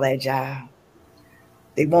up with all that jive.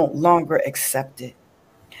 They won't longer accept it.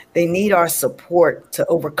 They need our support to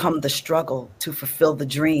overcome the struggle, to fulfill the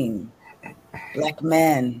dream. Black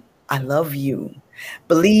men, I love you,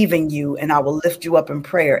 believe in you, and I will lift you up in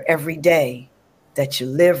prayer every day that you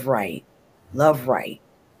live right, love right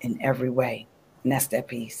in every way. And that's that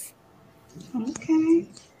piece. Okay.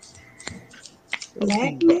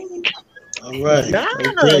 Black men. All right. Yes.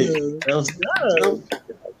 Okay. That was dope.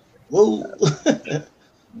 Whoa.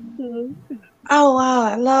 Oh wow,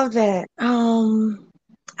 I love that.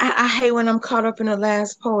 I hate when I'm caught up in the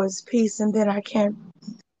last poet's piece and then I can't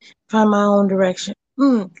find my own direction.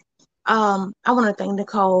 I want to thank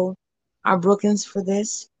Nicole R. Brookins for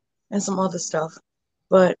this and some other stuff.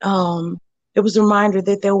 But it was a reminder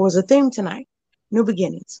that there was a theme tonight, new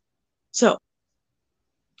beginnings. So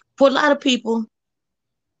for a lot of people,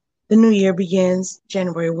 the new year begins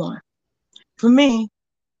January 1. For me,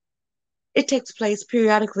 it takes place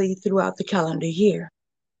periodically throughout the calendar year.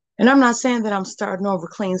 And I'm not saying that I'm starting over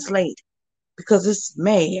clean slate because it's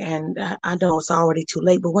May and I know it's already too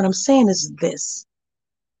late. But what I'm saying is this.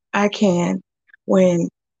 I can, when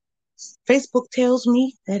Facebook tells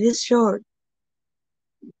me that it's your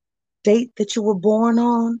date that you were born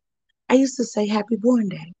on, I used to say happy born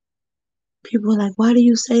day. People were like, why do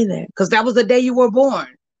you say that? Because that was the day you were born.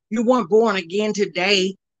 You weren't born again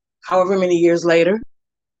today, however many years later.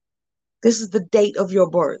 This is the date of your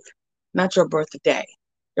birth, not your birthday.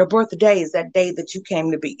 Your birthday is that day that you came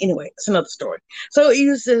to be. Anyway, it's another story. So it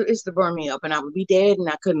used to burn me up and I would be dead and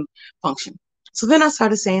I couldn't function. So then I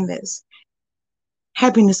started saying this,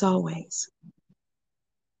 happiness always.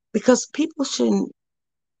 Because people shouldn't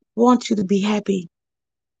want you to be happy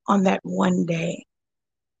on that one day.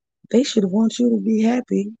 They should want you to be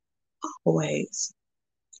happy always.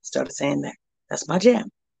 Started saying that. That's my jam.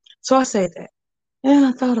 So I said that. And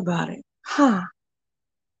I thought about it.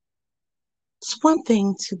 It's one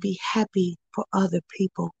thing to be happy for other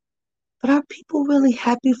people, but are people really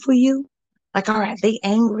happy for you? Like, all right, they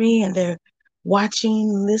angry and they're watching,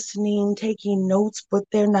 listening, taking notes, but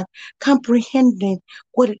they're not comprehending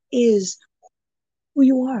what it is, who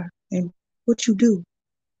you are and what you do.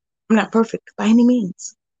 I'm not perfect by any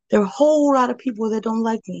means. There are a whole lot of people that don't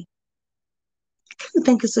like me. I kind of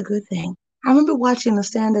think it's a good thing. I remember watching a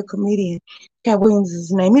stand-up comedian, Cat Williams is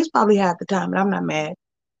his name. He's probably half the time, and I'm not mad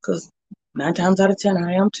because 9 times out of 10,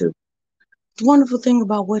 I am too. The wonderful thing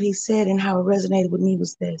about what he said and how it resonated with me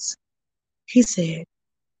was this. He said,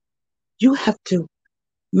 you have to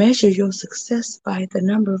measure your success by the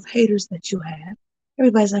number of haters that you have.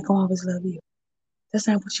 Everybody's not going to always love you. That's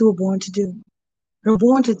not what you were born to do. You're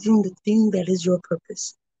born to do the thing that is your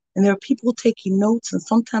purpose. And there are people taking notes, and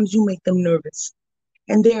sometimes you make them nervous.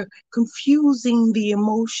 And they're confusing the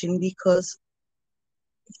emotion because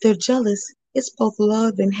if they're jealous, it's both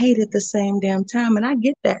love and hate at the same damn time. And I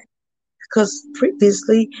get that because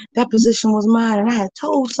previously that position was mine. And I had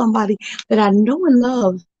told somebody that I know and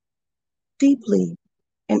love deeply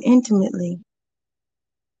and intimately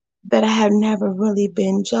that I had never really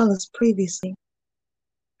been jealous previously.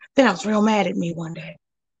 Then I was real mad at me one day,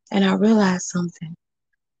 and I realized something.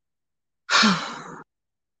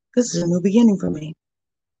 This is a new beginning for me.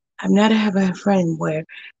 I've never had a friend where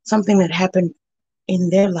something that happened in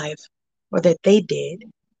their life or that they did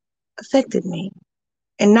affected me.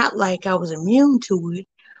 And not like I was immune to it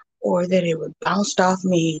or that it would bounce off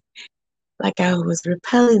me like I was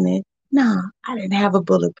repelling it. No, I didn't have a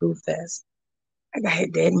bulletproof vest. I got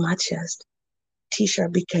hit dead in my chest.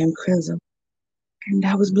 T-shirt became crimson and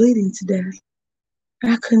I was bleeding to death.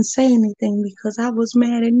 And I couldn't say anything because I was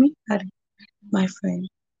mad at me, not my friend.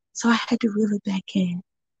 So I had to reel it back in.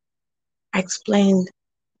 I explained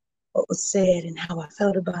what was said and how I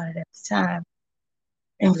felt about it at the time.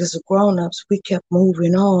 And as grown-ups, we kept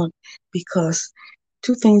moving on because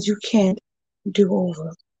two things you can't do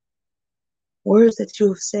over. Words that you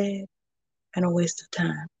have said and a waste of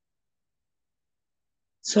time.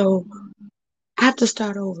 So I have to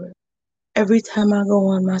start over. Every time I go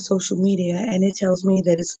on my social media and it tells me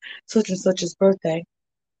that it's such and such's birthday,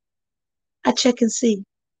 I check and see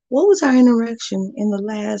what was our interaction in the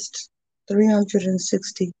last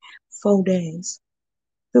 364 days.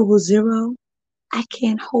 If it was 0, I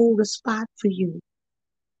can't hold a spot for you.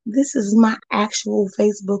 This is my actual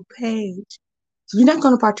Facebook page. So if you're not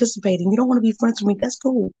going to participate and you don't want to be friends with me, that's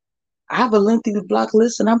cool. I have a lengthy block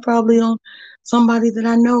list and I'm probably on somebody that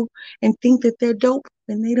I know and think that they're dope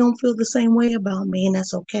and they don't feel the same way about me, and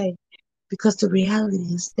that's okay. Because the reality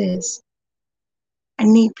is this. I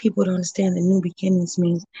need people to understand that new beginnings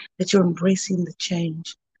means that you're embracing the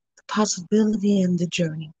change, the possibility, and the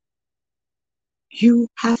journey. You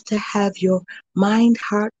have to have your mind,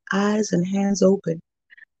 heart, eyes, and hands open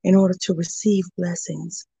in order to receive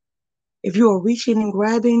blessings. If you are reaching and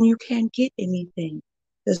grabbing, you can't get anything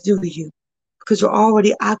that's due to you because you're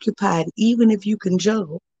already occupied. Even if you can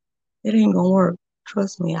juggle, it ain't gonna work.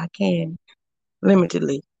 Trust me, I can.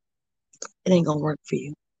 Limitedly, it ain't gonna work for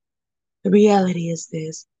you. The reality is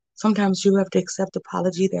this. Sometimes you have to accept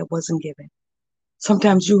apology that wasn't given.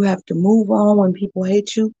 Sometimes you have to move on when people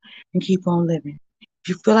hate you and keep on living. If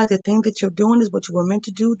you feel like the thing that you're doing is what you were meant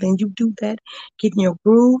to do, then you do that. Get in your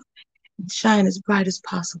groove and shine as bright as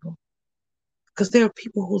possible. Because there are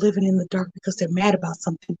people who are living in the dark because they're mad about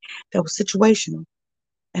something that was situational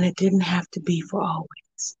and it didn't have to be for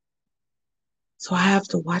always. So I have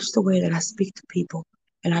to watch the way that I speak to people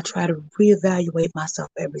and I try to reevaluate myself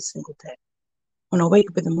every single day. When I wake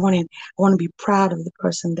up in the morning, I want to be proud of the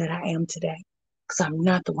person that I am today because I'm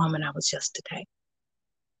not the woman I was yesterday.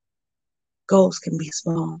 Goals can be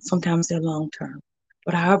small. Sometimes they're long term.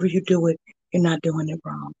 But however you do it, you're not doing it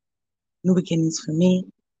wrong. New beginnings for me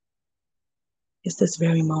is this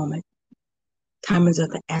very moment. Time is of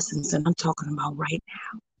the essence, and I'm talking about right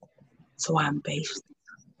now. So I'm patient,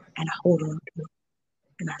 and I hold on to it,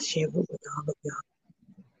 and I share it with all of y'all.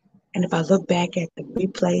 And if I look back at the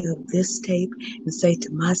replay of this tape and say to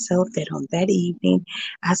myself that on that evening,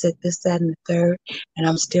 I said this, that, and the third, and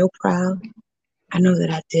I'm still proud, I know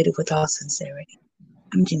that I did it with all sincerity.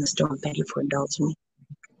 I'm Gina Storm. Thank you for indulging me.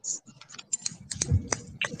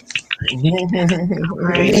 Thank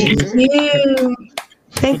you.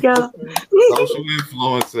 Thank y'all. Social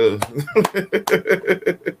influencer.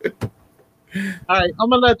 All right, I'm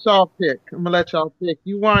gonna let y'all pick.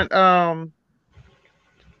 You want a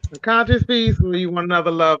conscious piece or you want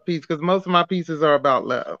another love piece? Because most of my pieces are about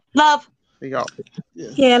love. Love. So y'all pick.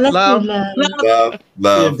 Yeah, let's Love. do love. Love.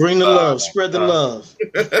 Yeah, bring the love. Spread the love.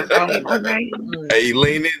 All right. Hey,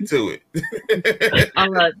 lean into it. All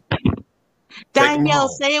right. Take 'em Danielle,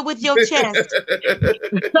 home. say it with your chest.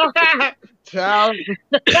 Child.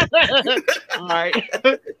 All right.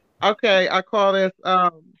 Okay, I call this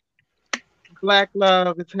Black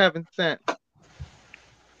Love is Heaven Sent.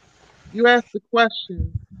 You asked the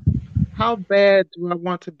question, how bad do I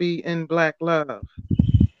want to be in Black love?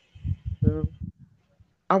 So,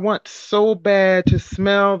 I want so bad to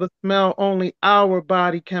smell the smell only our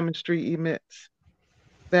body chemistry emits.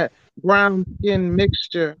 That brown skin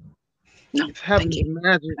mixture No, is thank heaven's you.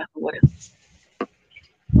 magic. Water.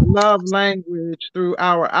 Love language through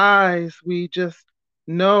our eyes, we just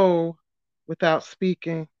know without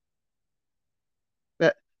speaking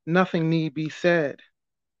that nothing need be said.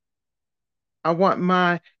 I want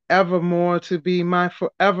my evermore to be my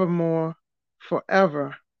forevermore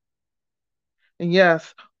forever. And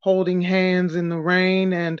yes, holding hands in the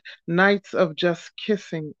rain and nights of just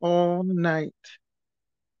kissing all night.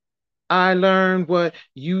 I learned what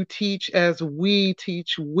you teach as we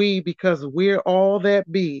teach we because we're all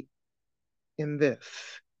that be in this.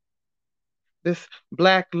 this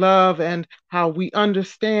Black love and how we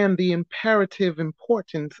understand the imperative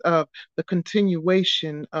importance of the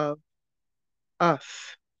continuation of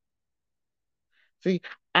us. See,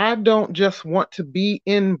 I don't just want to be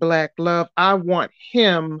in Black love. I want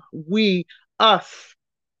him, we, us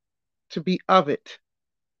to be of it.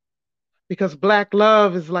 Because Black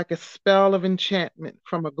love is like a spell of enchantment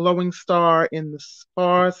from a glowing star in the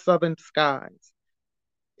far southern skies.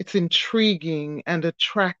 It's intriguing and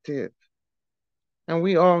attractive, and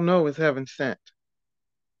we all know it's heaven sent.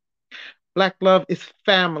 Black love is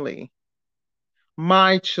family.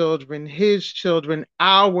 My children, his children,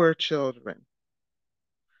 our children.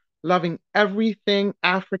 Loving everything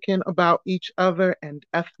African about each other and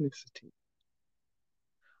ethnicity.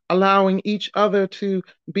 Allowing each other to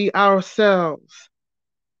be ourselves.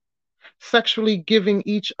 Sexually giving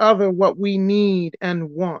each other what we need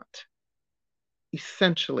and want.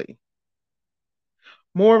 Essentially.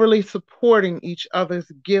 Morally supporting each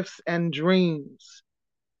other's gifts and dreams.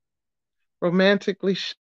 Romantically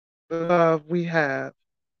the love we have,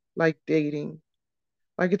 like dating,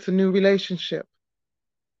 like it's a new relationship.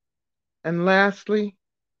 And lastly,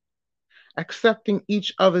 accepting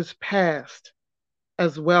each other's past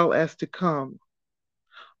as well as to come,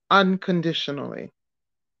 unconditionally.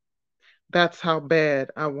 That's how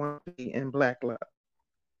bad I want to be in Black love.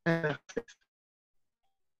 And that's it.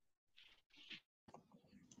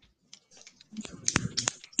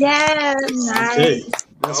 Yeah, Okay, nice.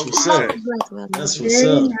 that's what's Okay. up. Black love. That's what's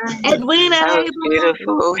Very up. nice. Edwina, That hey, was boo.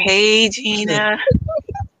 beautiful. Hey, Gina.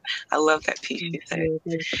 I love that piece you said.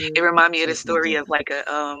 Thank you. It reminded me of the story of like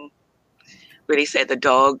a where they said the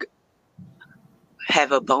dog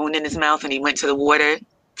have a bone in his mouth and he went to the water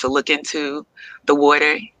to look into the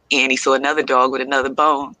water and he saw another dog with another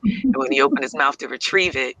bone. And when he opened his mouth to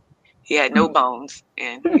retrieve it, he had no bones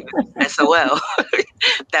and he was SOL.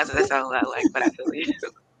 That's all I like, but I feel you.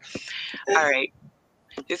 All right.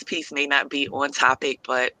 This piece may not be on topic,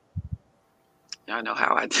 but y'all know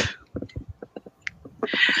how I do.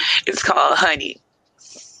 It's called Honey.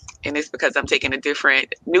 And it's because I'm taking a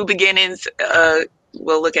different new beginnings.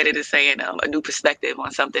 We'll look at it as saying a new perspective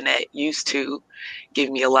on something that used to give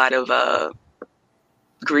me a lot of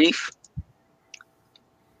grief.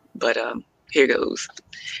 But here goes.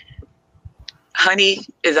 Honey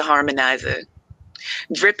is a harmonizer.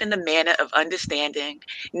 Drip in the manner of understanding,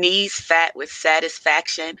 knees fat with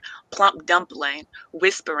satisfaction, plump dumpling,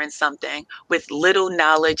 whispering something with little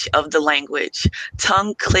knowledge of the language.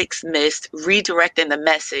 Tongue clicks missed, redirecting the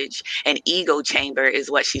message, an ego chamber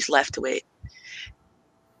is what she's left with.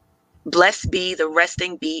 Blessed be the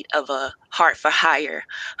resting beat of a heart for hire.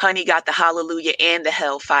 Honey got the hallelujah and the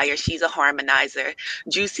hellfire. She's a harmonizer.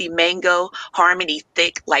 Juicy mango, harmony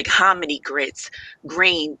thick like hominy grits.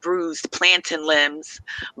 Green, bruised plantain limbs.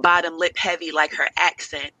 Bottom lip heavy like her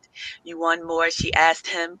accent. You want more? She asked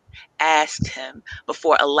him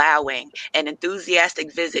before allowing an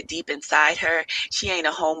enthusiastic visit deep inside her. She ain't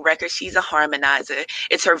a home wrecker. She's a harmonizer.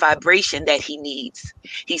 It's her vibration that he needs.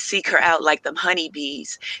 He seek her out like them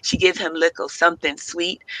honeybees. She give him liquor, something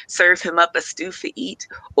sweet, serve him up a stew for eat,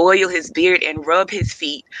 oil his beard and rub his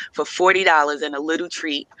feet for $40 and a little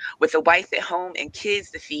treat. With a wife at home and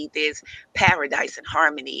kids to feed, there's paradise and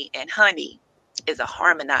harmony, and honey is a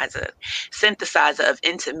harmonizer, synthesizer of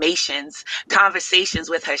intimations, conversations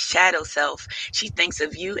with her shadow self. She thinks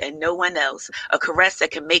of you and no one else, a caress that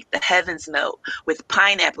can make the heavens melt with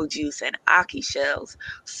pineapple juice and aki shells,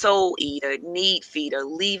 soul eater, need feeder,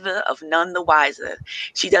 leaver of none the wiser.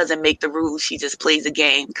 She doesn't make the rules, she just plays a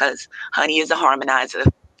game because honey is a harmonizer.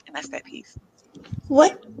 And that's that piece.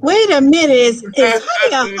 Wait a minute. Is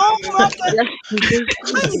Honey a home wrecker?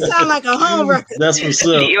 Honey sound like a home wrecker. That's what's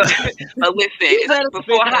up. But listen, it's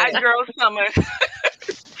before Hot Girl Summer.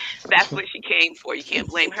 That's what she came for. You can't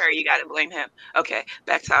blame her. You got to blame him. Okay,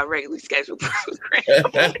 back to our regularly scheduled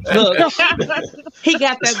program. Look, he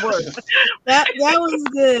got that word. That was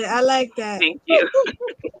good. I like that. Thank you.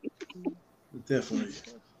 Definitely.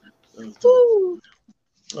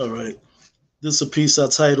 All right. This is a piece I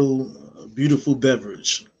titled Beautiful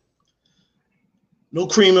Beverage. No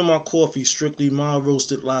cream in my coffee, strictly mild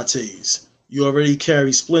roasted lattes. You already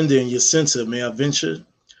carry splendor in your center, may I venture?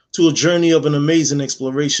 To a journey of an amazing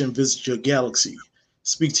exploration, visit your galaxy.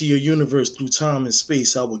 Speak to your universe through time and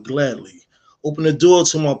space, I would gladly. Open the door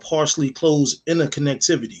to my partially closed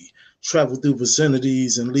interconnectivity. Travel through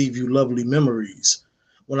vicinities and leave you lovely memories.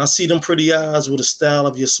 When I see them pretty eyes with the style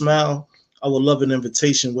of your smile, I will love an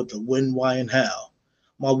invitation with the when, why, and how.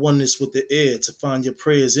 My oneness with the air to find your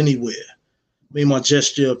prayers anywhere. May my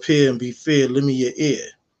gesture appear and be fair, lend me your ear.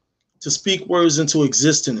 To speak words into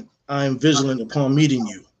existence, I am vigilant upon meeting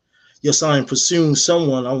you. Yes, I am pursuing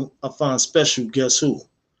someone I find special. Guess who?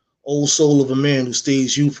 Old soul of a man who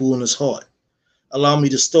stays youthful in his heart. Allow me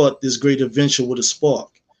to start this great adventure with a spark.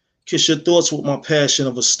 Kiss your thoughts with my passion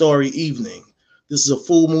of a starry evening. This is a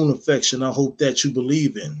full moon affection I hope that you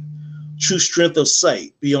believe in. True strength of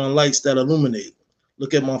sight beyond lights that illuminate.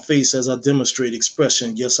 Look at my face as I demonstrate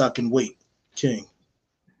expression. Yes, I can wait. King.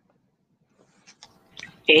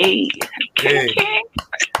 Hey, King, Hey. King.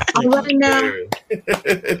 All right now.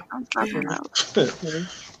 I'm talking about.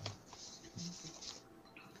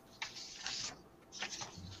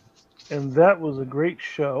 And that was a great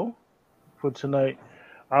show for tonight.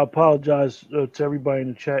 I apologize to everybody in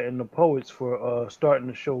the chat and the poets for starting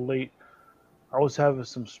the show late. I was having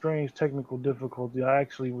some strange technical difficulty. I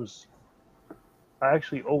actually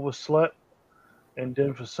overslept, and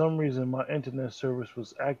then for some reason my internet service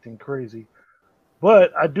was acting crazy.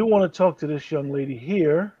 But I do want to talk to this young lady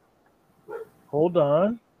here. Hold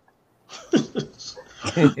on.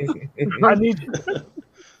 I need.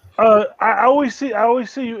 I always see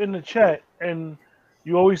you in the chat, and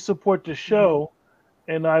you always support the show.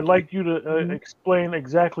 And I'd like you to explain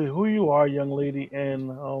exactly who you are, young lady,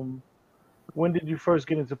 and when did you first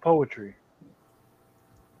get into poetry?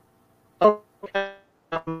 Okay.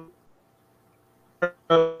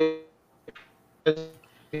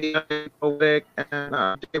 Poetic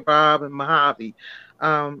and J. Rob and Mojave.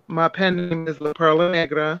 My pen name is La Perla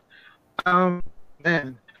Negra.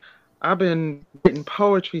 Man, I've been writing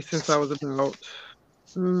poetry since I was about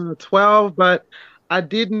 12, but I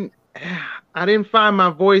didn't I didn't find my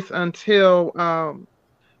voice until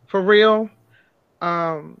For Real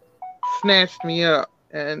um snatched me up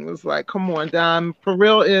and was like, come on, Don. For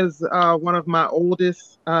Real is one of my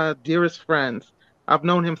oldest, dearest friends. I've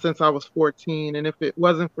known him since I was 14, and if it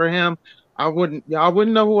wasn't for him, y'all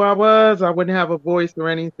wouldn't know who I was. I wouldn't have a voice or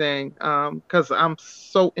anything, because I'm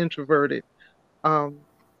so introverted. Um,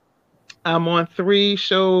 I'm on 3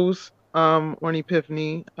 shows on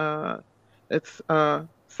Epiphany. It's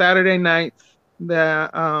Saturday nights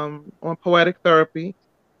that on Poetic Therapy.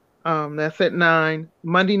 That's at 9.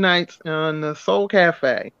 Monday nights on the Soul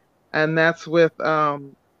Cafe, and that's with For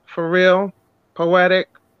Real, Poetic,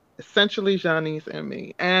 essentially Janice and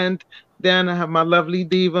me. And then I have my lovely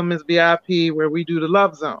diva, Miss VIP, where we do the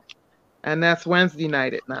Love Zone, and that's Wednesday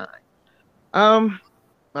night at 9. Um,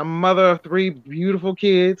 I'm a mother of 3 beautiful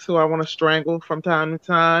kids who I want to strangle from time to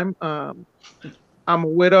time. I'm a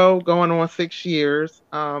widow going on 6 years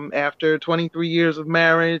after 23 years of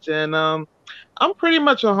marriage, and I'm pretty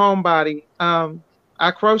much a homebody.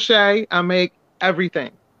 I crochet. I make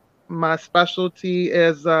everything. My specialty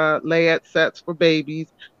is layette sets for babies.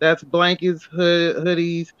 That's blankets,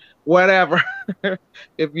 hoodies, whatever.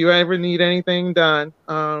 If you ever need anything done.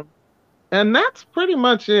 And that's pretty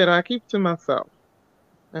much it. I keep to myself.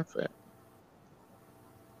 That's it.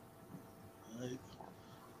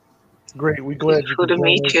 Great, we're glad you Beautiful could to join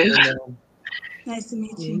meet us. you. And, Nice to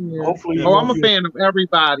meet you. Yeah. hopefully you Oh, I'm won't a be. fan of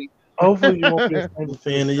everybody. Hopefully you won't be a I'm stranger a to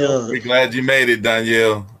fan the of show. y'all. We're glad you made it,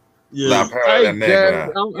 Danielle. La Yeah. Perla Hey, Jay,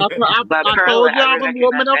 Negra. La I Perla, told you I I'm a recognize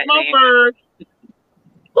woman of that my name. word.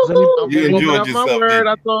 Does anybody, I'm You a woman enjoyed of my yourself, word. didn't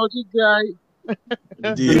I you? told you, Jay. You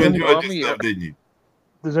You did. any- So enjoyed I'm here. yourself, didn't you?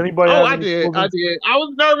 does anybody Oh, have I any did. closing? I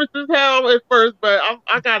was nervous as hell at first, but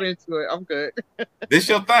I got into it. I'm good. This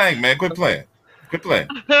your thing, man. Quit playing. Quit playing.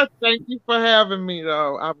 Thank you for having me,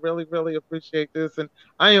 though. I really, really appreciate this. And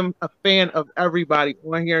I am a fan of everybody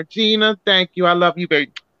on here. Gina, thank you. I love you,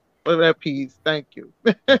 baby. For that piece. Thank you.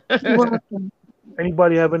 You're welcome.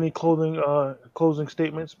 Anybody have any closing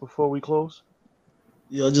statements before we close?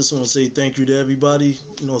 Yeah, I just want to say thank you to everybody,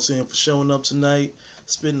 you know what I'm saying, for showing up tonight,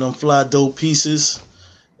 spitting on fly dope pieces,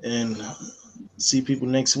 and see people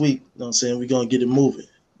next week. You know what I'm saying? We're going to get it moving.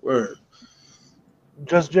 Word.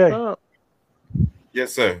 Just Jay, Oh,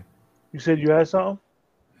 Yes, sir. you said you had something.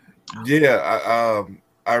 Yeah,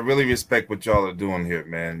 I really respect what y'all are doing here,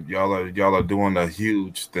 man. Y'all are doing a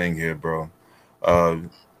huge thing here, bro.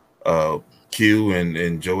 Uh, Q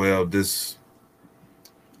and Joel, this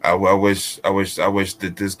I wish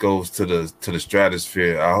that this goes to the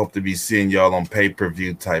stratosphere. I hope to be seeing y'all on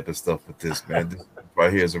pay-per-view type of stuff with this, man. This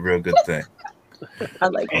right here is a real good thing. I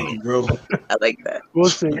like Thank that. you, bro. I like that. We'll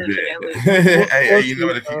see. Definitely. Hey, you know,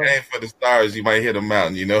 if you aim for the stars, you might hit a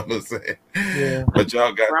mountain. You know what I'm saying? Yeah. But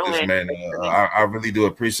y'all got this, Growing. man. I really do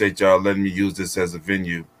appreciate y'all letting me use this as a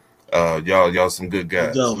venue. Y'all some good No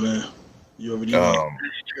guys. doubt, man. You already know.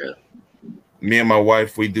 That's true. Me and my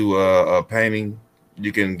wife, we do painting.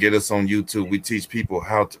 You can get us on YouTube. We teach people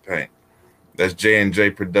how to paint. That's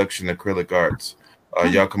J&J Production Acrylic Arts.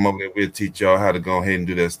 Y'all come over there. We'll teach y'all how to go ahead and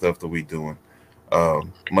do that stuff that we doing.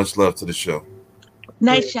 Much love to the show.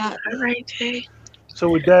 Nice shot. All right, Jay. So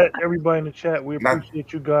with that, everybody in the chat, we Not-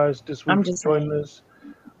 appreciate you guys this week I'm for just joining us.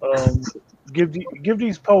 Give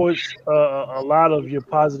these poets a lot of your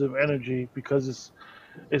positive energy, because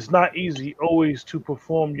it's not easy always to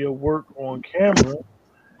perform your work on camera,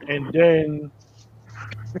 and then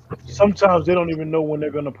sometimes they don't even know when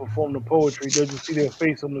they're going to perform the poetry. They'll just see their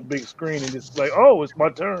face on the big screen and just like, oh, it's my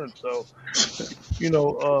turn. So you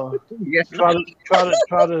know, Yeah. try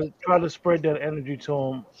to spread that energy to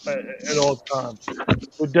them at all times.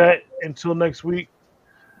 With that, until next week,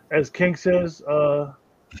 as King says,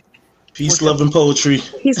 Peace, love, and poetry.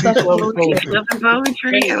 He's peace, such a love, and poetry. poetry. Love and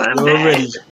poetry. I love You that. already.